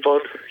me keep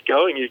on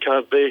going. You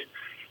can't be,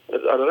 I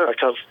don't know, I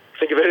can't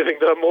think of anything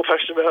that I'm more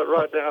passionate about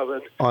right now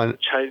than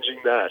changing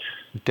that.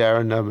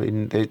 Darren, I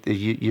mean,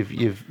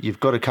 you've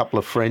got a couple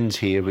of friends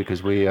here,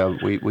 because we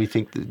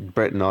think that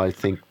Brett and I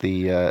think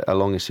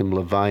along a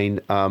similar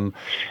vein.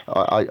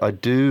 I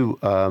do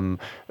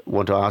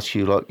want to ask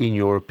you, like, in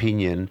your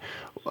opinion,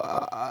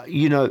 a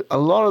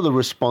lot of the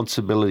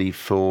responsibility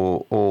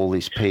for all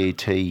this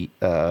PET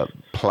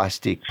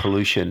plastic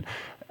pollution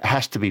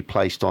has to be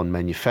placed on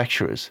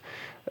manufacturers.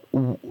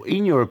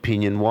 In your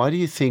opinion, why do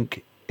you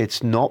think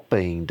it's not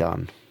being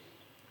done?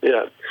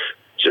 Yeah.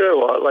 Do you know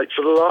what? Like,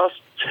 for the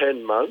last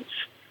 10 months,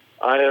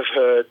 I have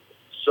heard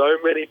so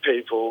many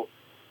people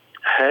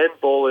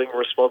handballing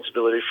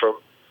responsibility from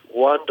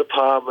one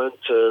department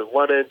to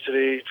one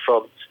entity,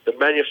 from the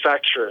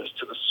manufacturers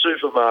to the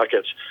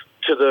supermarkets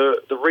to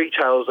the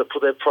retailers that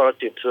put their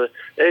product into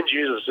the end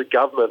users, the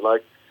government.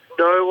 Like,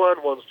 no one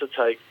wants to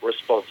take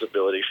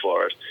responsibility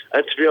for it.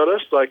 And to be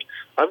honest, like,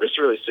 I'm just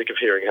really sick of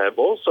hearing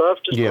handball, so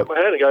I've just put my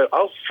hand and go,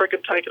 I'll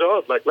freaking take it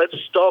on. Like, let's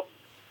stop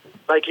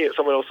making it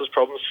someone else's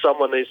problem.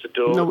 Someone needs to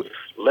do it.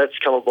 Let's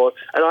come on board.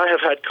 And I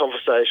have had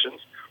conversations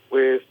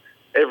with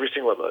every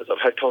single one of those.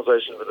 I've had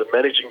conversations with the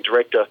managing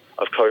director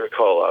of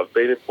Coca-Cola. I've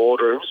been in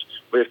boardrooms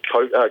with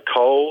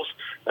Coles,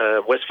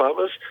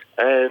 Wesfarmers,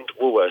 and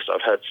Woolworths.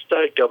 I've had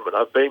state government.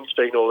 I've been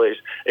speaking to all these,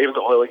 even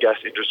the oil and gas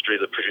industry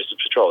that produces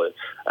petroleum,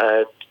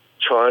 and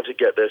trying to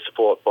get their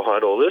support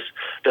behind all this.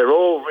 They're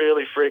all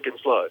really freaking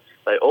slow.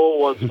 They all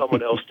want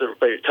someone else to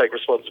take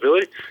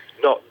responsibility,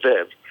 not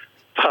them.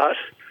 But,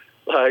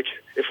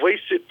 if we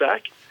sit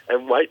back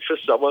and wait for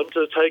someone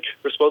to take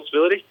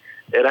responsibility,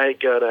 it ain't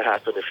going to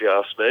happen, if you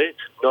ask me.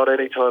 Not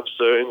anytime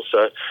soon.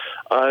 So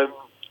I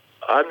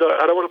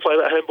don't want to play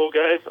that handball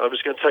game. I'm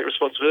just going to take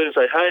responsibility and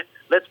say, hey,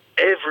 let's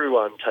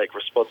everyone take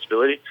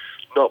responsibility,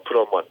 not put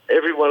on one.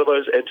 Every one of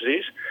those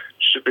entities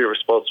should be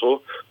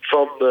responsible,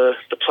 from the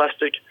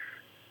plastic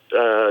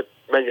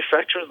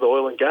manufacturers, the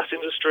oil and gas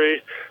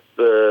industry,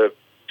 the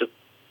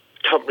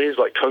companies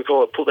like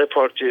Coca-Cola put their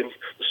product in,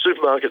 the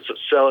supermarkets that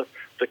sell it,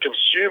 the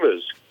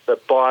consumers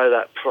that buy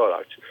that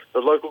product, the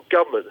local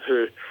government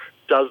who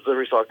does the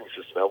recycling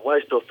system, our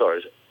waste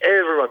authorities.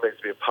 Everyone needs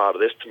to be a part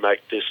of this to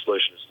make this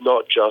solution. It's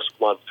not just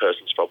one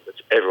person's problem,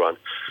 it's everyone.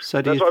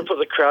 So that's why I put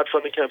the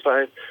crowdfunding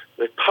campaign.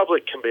 The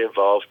public can be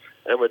involved,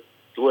 and we're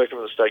working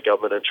with the state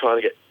government and trying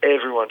to get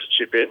everyone to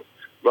chip in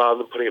rather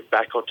than putting it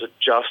back onto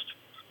just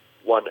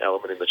one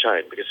element in the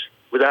chain, because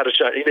without a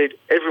chain, you need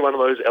every one of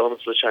those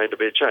elements of the chain to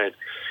be a chain.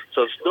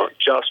 So it's not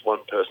just one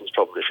person's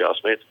problem, if you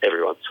ask me, it's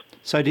everyone's.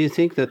 So do you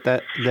think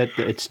that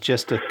it's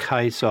just a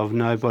case of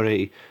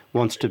nobody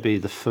wants to be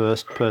the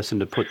first person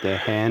to put their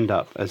hand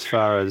up, as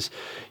far as,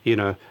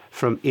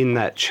 from in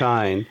that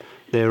chain,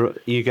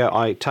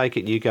 I take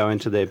it you go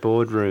into their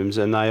boardrooms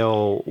and they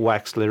all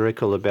wax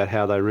lyrical about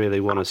how they really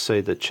want to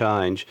see the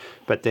change,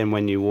 but then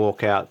when you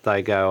walk out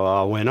they go,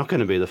 oh, we're not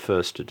going to be the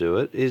first to do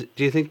it.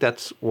 Do you think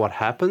that's what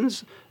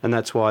happens, and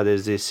that's why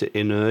there's this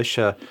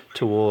inertia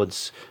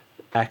towards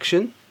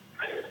action?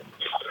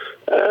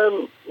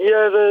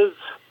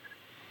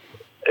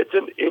 It's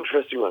an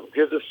interesting one,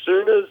 because as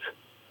soon as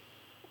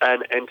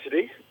an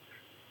entity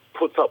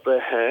puts up their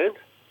hand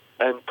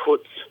and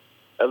puts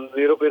a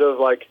little bit of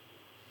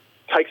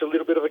takes a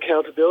little bit of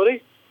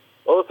accountability,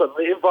 all of a sudden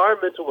the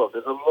environmental world,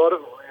 there's a lot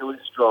of really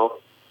strong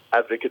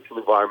advocates in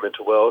the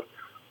environmental world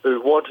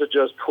who want to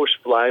just push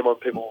blame on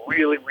people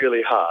really,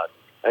 really hard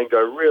and go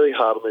really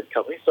hard on these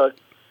companies. So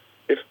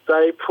if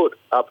they put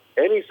up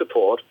any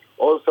support,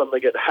 all of a sudden they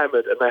get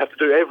hammered and they have to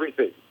do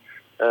everything.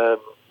 And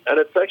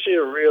it's actually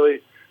a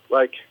really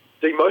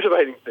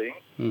demotivating thing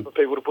for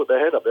people to put their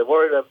hand up. They're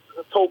worried about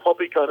the tall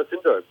poppy kind of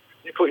syndrome.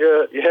 You put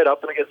your head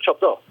up and it gets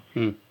chopped off.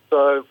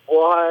 So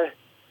why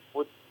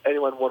would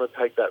anyone want to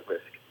take that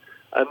risk?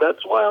 And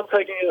that's why I'm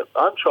taking it.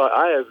 I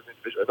as an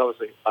individual, and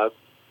obviously I'm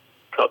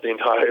not the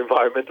entire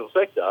environmental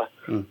sector,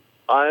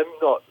 I'm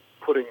not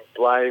putting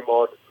blame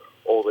on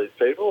all these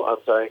people. I'm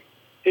saying,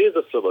 here's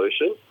a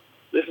solution.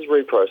 This is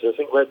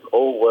reprocessing. Let's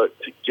all work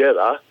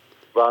together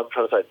rather than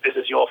trying to say, this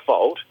is your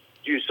fault,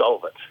 you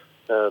solve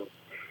it.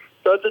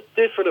 So it's a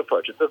different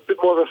approach. It's a bit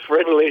more of a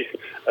friendly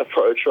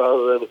approach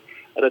rather than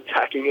an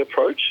attacking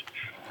approach.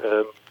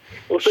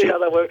 We'll see how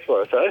that works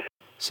for us, eh?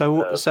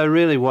 So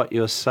really what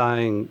you're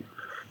saying,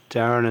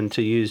 Darren, and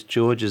to use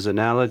George's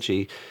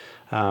analogy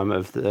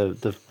of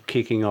the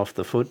kicking off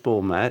the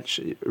football match,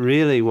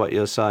 really what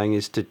you're saying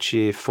is to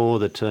cheer for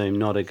the team,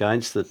 not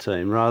against the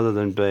team, rather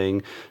than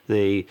being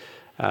the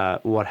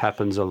what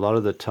happens a lot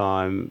of the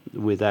time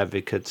with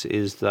advocates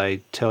is they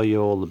tell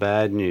you all the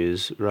bad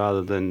news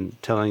rather than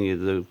telling you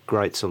the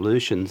great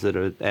solutions that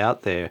are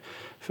out there.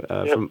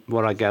 From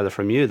what I gather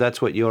from you, that's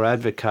what you're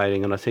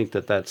advocating, and I think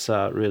that's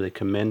really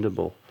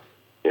commendable.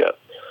 Yeah.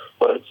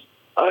 Well,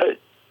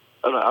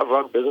 I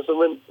run business,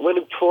 and when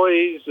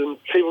employees and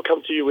people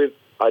come to you with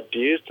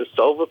ideas to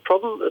solve a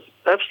problem,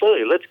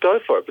 absolutely, let's go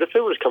for it. But if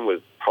people just come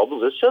with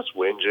problems, it's just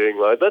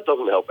whinging. That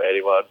doesn't help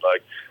anyone.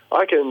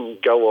 I can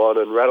go on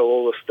and rattle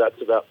all the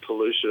stats about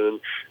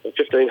pollution and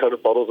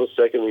 1,500 bottles a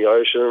second in the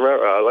ocean.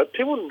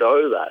 People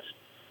know that.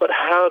 But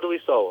how do we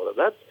solve it?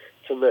 And that,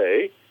 to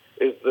me,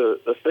 is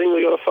the thing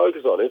we got to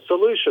focus on. Is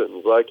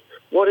solutions.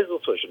 What is the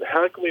solution?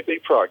 How can we be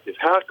proactive?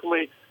 How can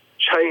we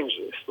change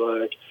this?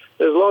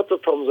 There's lots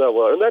of problems in our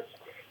world, and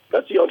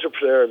that's the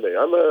entrepreneur in me.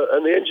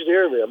 And the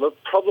engineer in me. I'm a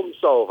problem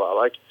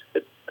solver.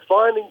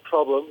 Finding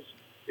problems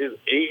is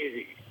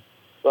easy.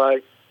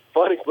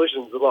 Finding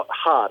solutions is a lot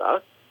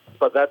harder,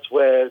 but that's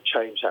where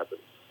change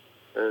happens.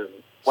 And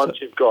once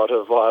you've got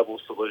a viable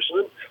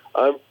solution,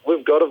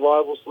 we've got a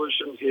viable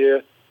solution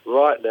here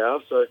right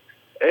now. So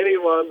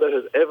anyone that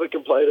has ever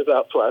complained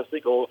about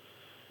plastic or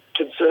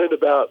concerned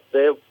about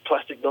their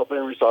plastic not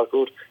being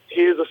recycled,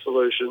 here's a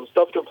solution.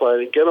 Stop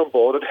complaining, get on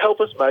board, and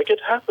help us make it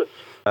happen.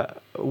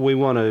 We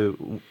want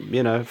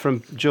to,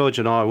 from George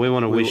and I, we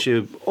want to wish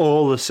you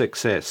all the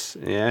success.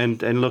 Yeah?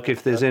 And look,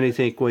 if there's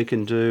anything we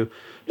can do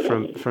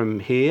from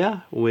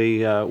here,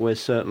 we're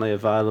certainly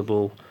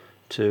available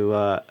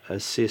to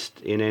assist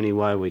in any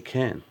way we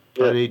can.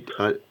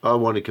 I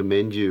want to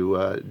commend you,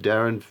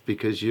 Darren,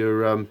 because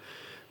you're,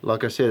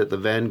 like I said, at the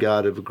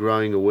vanguard of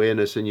growing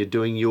awareness, and you're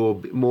doing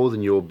more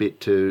than your bit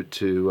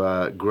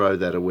to grow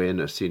that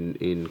awareness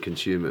in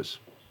consumers.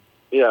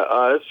 Yeah,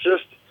 it's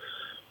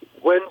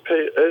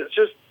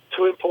just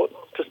too important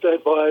to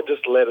stand by and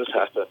just let it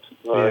happen.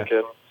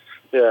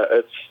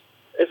 It's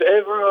if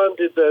everyone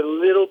did their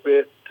little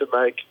bit to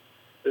make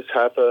this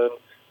happen,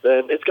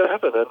 then it's going to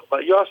happen. And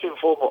but you asked me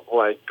before what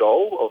my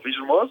goal or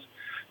vision was.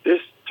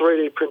 This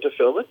 3D printer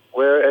filament,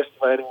 we're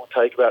estimating will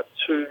take about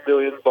 2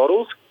 million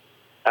bottles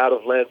out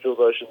of landfills,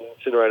 oceans,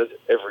 and incinerators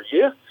every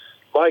year.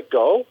 My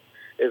goal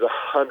is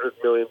 100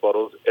 million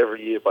bottles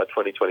every year by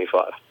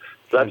 2025.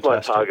 So that's my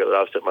target that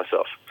I've set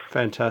myself.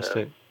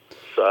 Fantastic.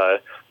 So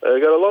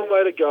we've got a long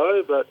way to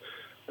go, but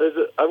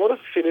I want to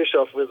finish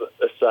off with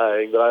a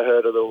saying that I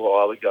heard a little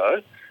while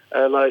ago.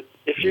 And like,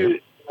 if you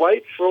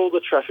wait for all the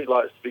traffic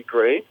lights to be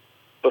green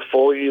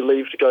before you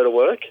leave to go to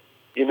work,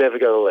 you're never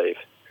going to leave.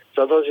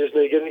 Sometimes you just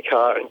need to get in your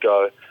car and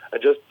go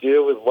and just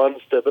deal with one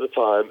step at a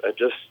time and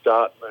just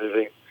start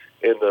moving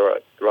in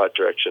the right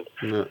direction.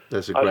 No,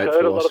 that's a great philosophy. I've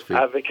heard a lot of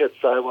advocates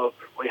say, well,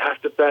 we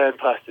have to ban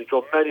plastic,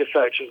 or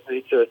manufacturers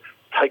need to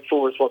take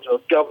full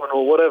responsibility, or government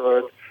or whatever.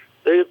 And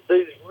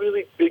these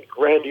really big,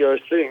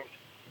 grandiose things,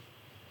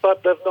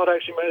 but they've not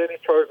actually made any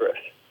progress.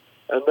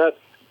 And that's,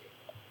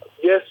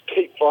 yes,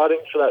 keep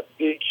fighting for that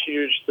big,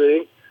 huge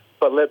thing,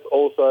 but let's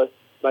also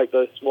make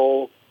those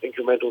small,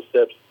 incremental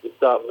steps to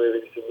start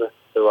moving in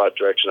the right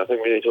direction. I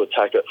think we need to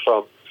attack it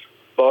from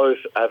both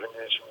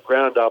avenues, from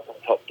ground up and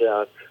top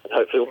down, and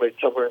hopefully we'll meet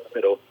somewhere in the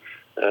middle.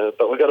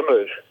 But we've got to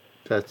move.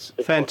 That's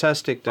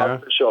fantastic,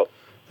 Darren.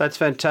 That's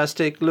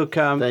fantastic. Look,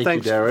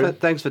 thanks,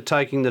 thanks for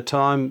taking the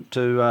time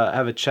to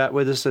have a chat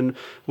with us, and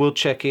we'll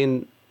check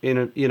in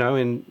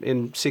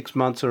 6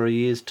 months or a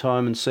year's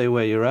time and see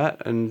where you're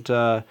at. And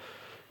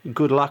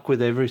good luck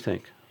with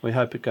everything. We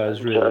hope it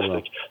goes really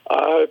well.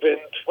 I hope in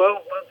 12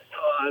 months'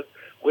 time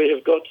we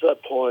have got to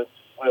that point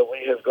where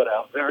we have got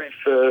our very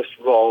first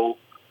roll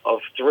of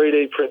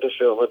 3D printer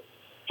filament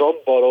from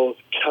bottles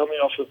coming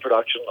off the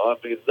production line,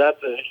 because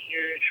that's a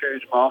huge,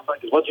 huge milestone.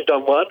 Because once you've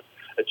done one,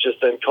 it's just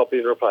then copy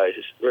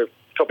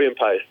and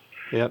paste.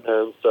 Yep.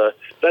 So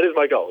that is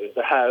my goal, is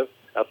to have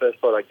our first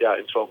product out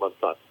in 12 months'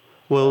 time.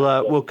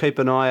 We'll keep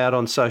an eye out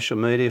on social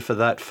media for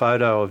that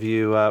photo of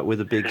you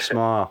with a big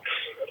smile.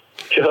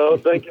 Cool.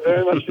 Thank you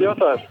very much for your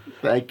time.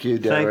 Thank you,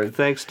 Darren.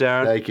 Thanks,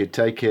 Darren. Thank you.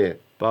 Take care.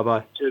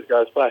 Bye-bye. Cheers,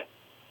 guys. Bye.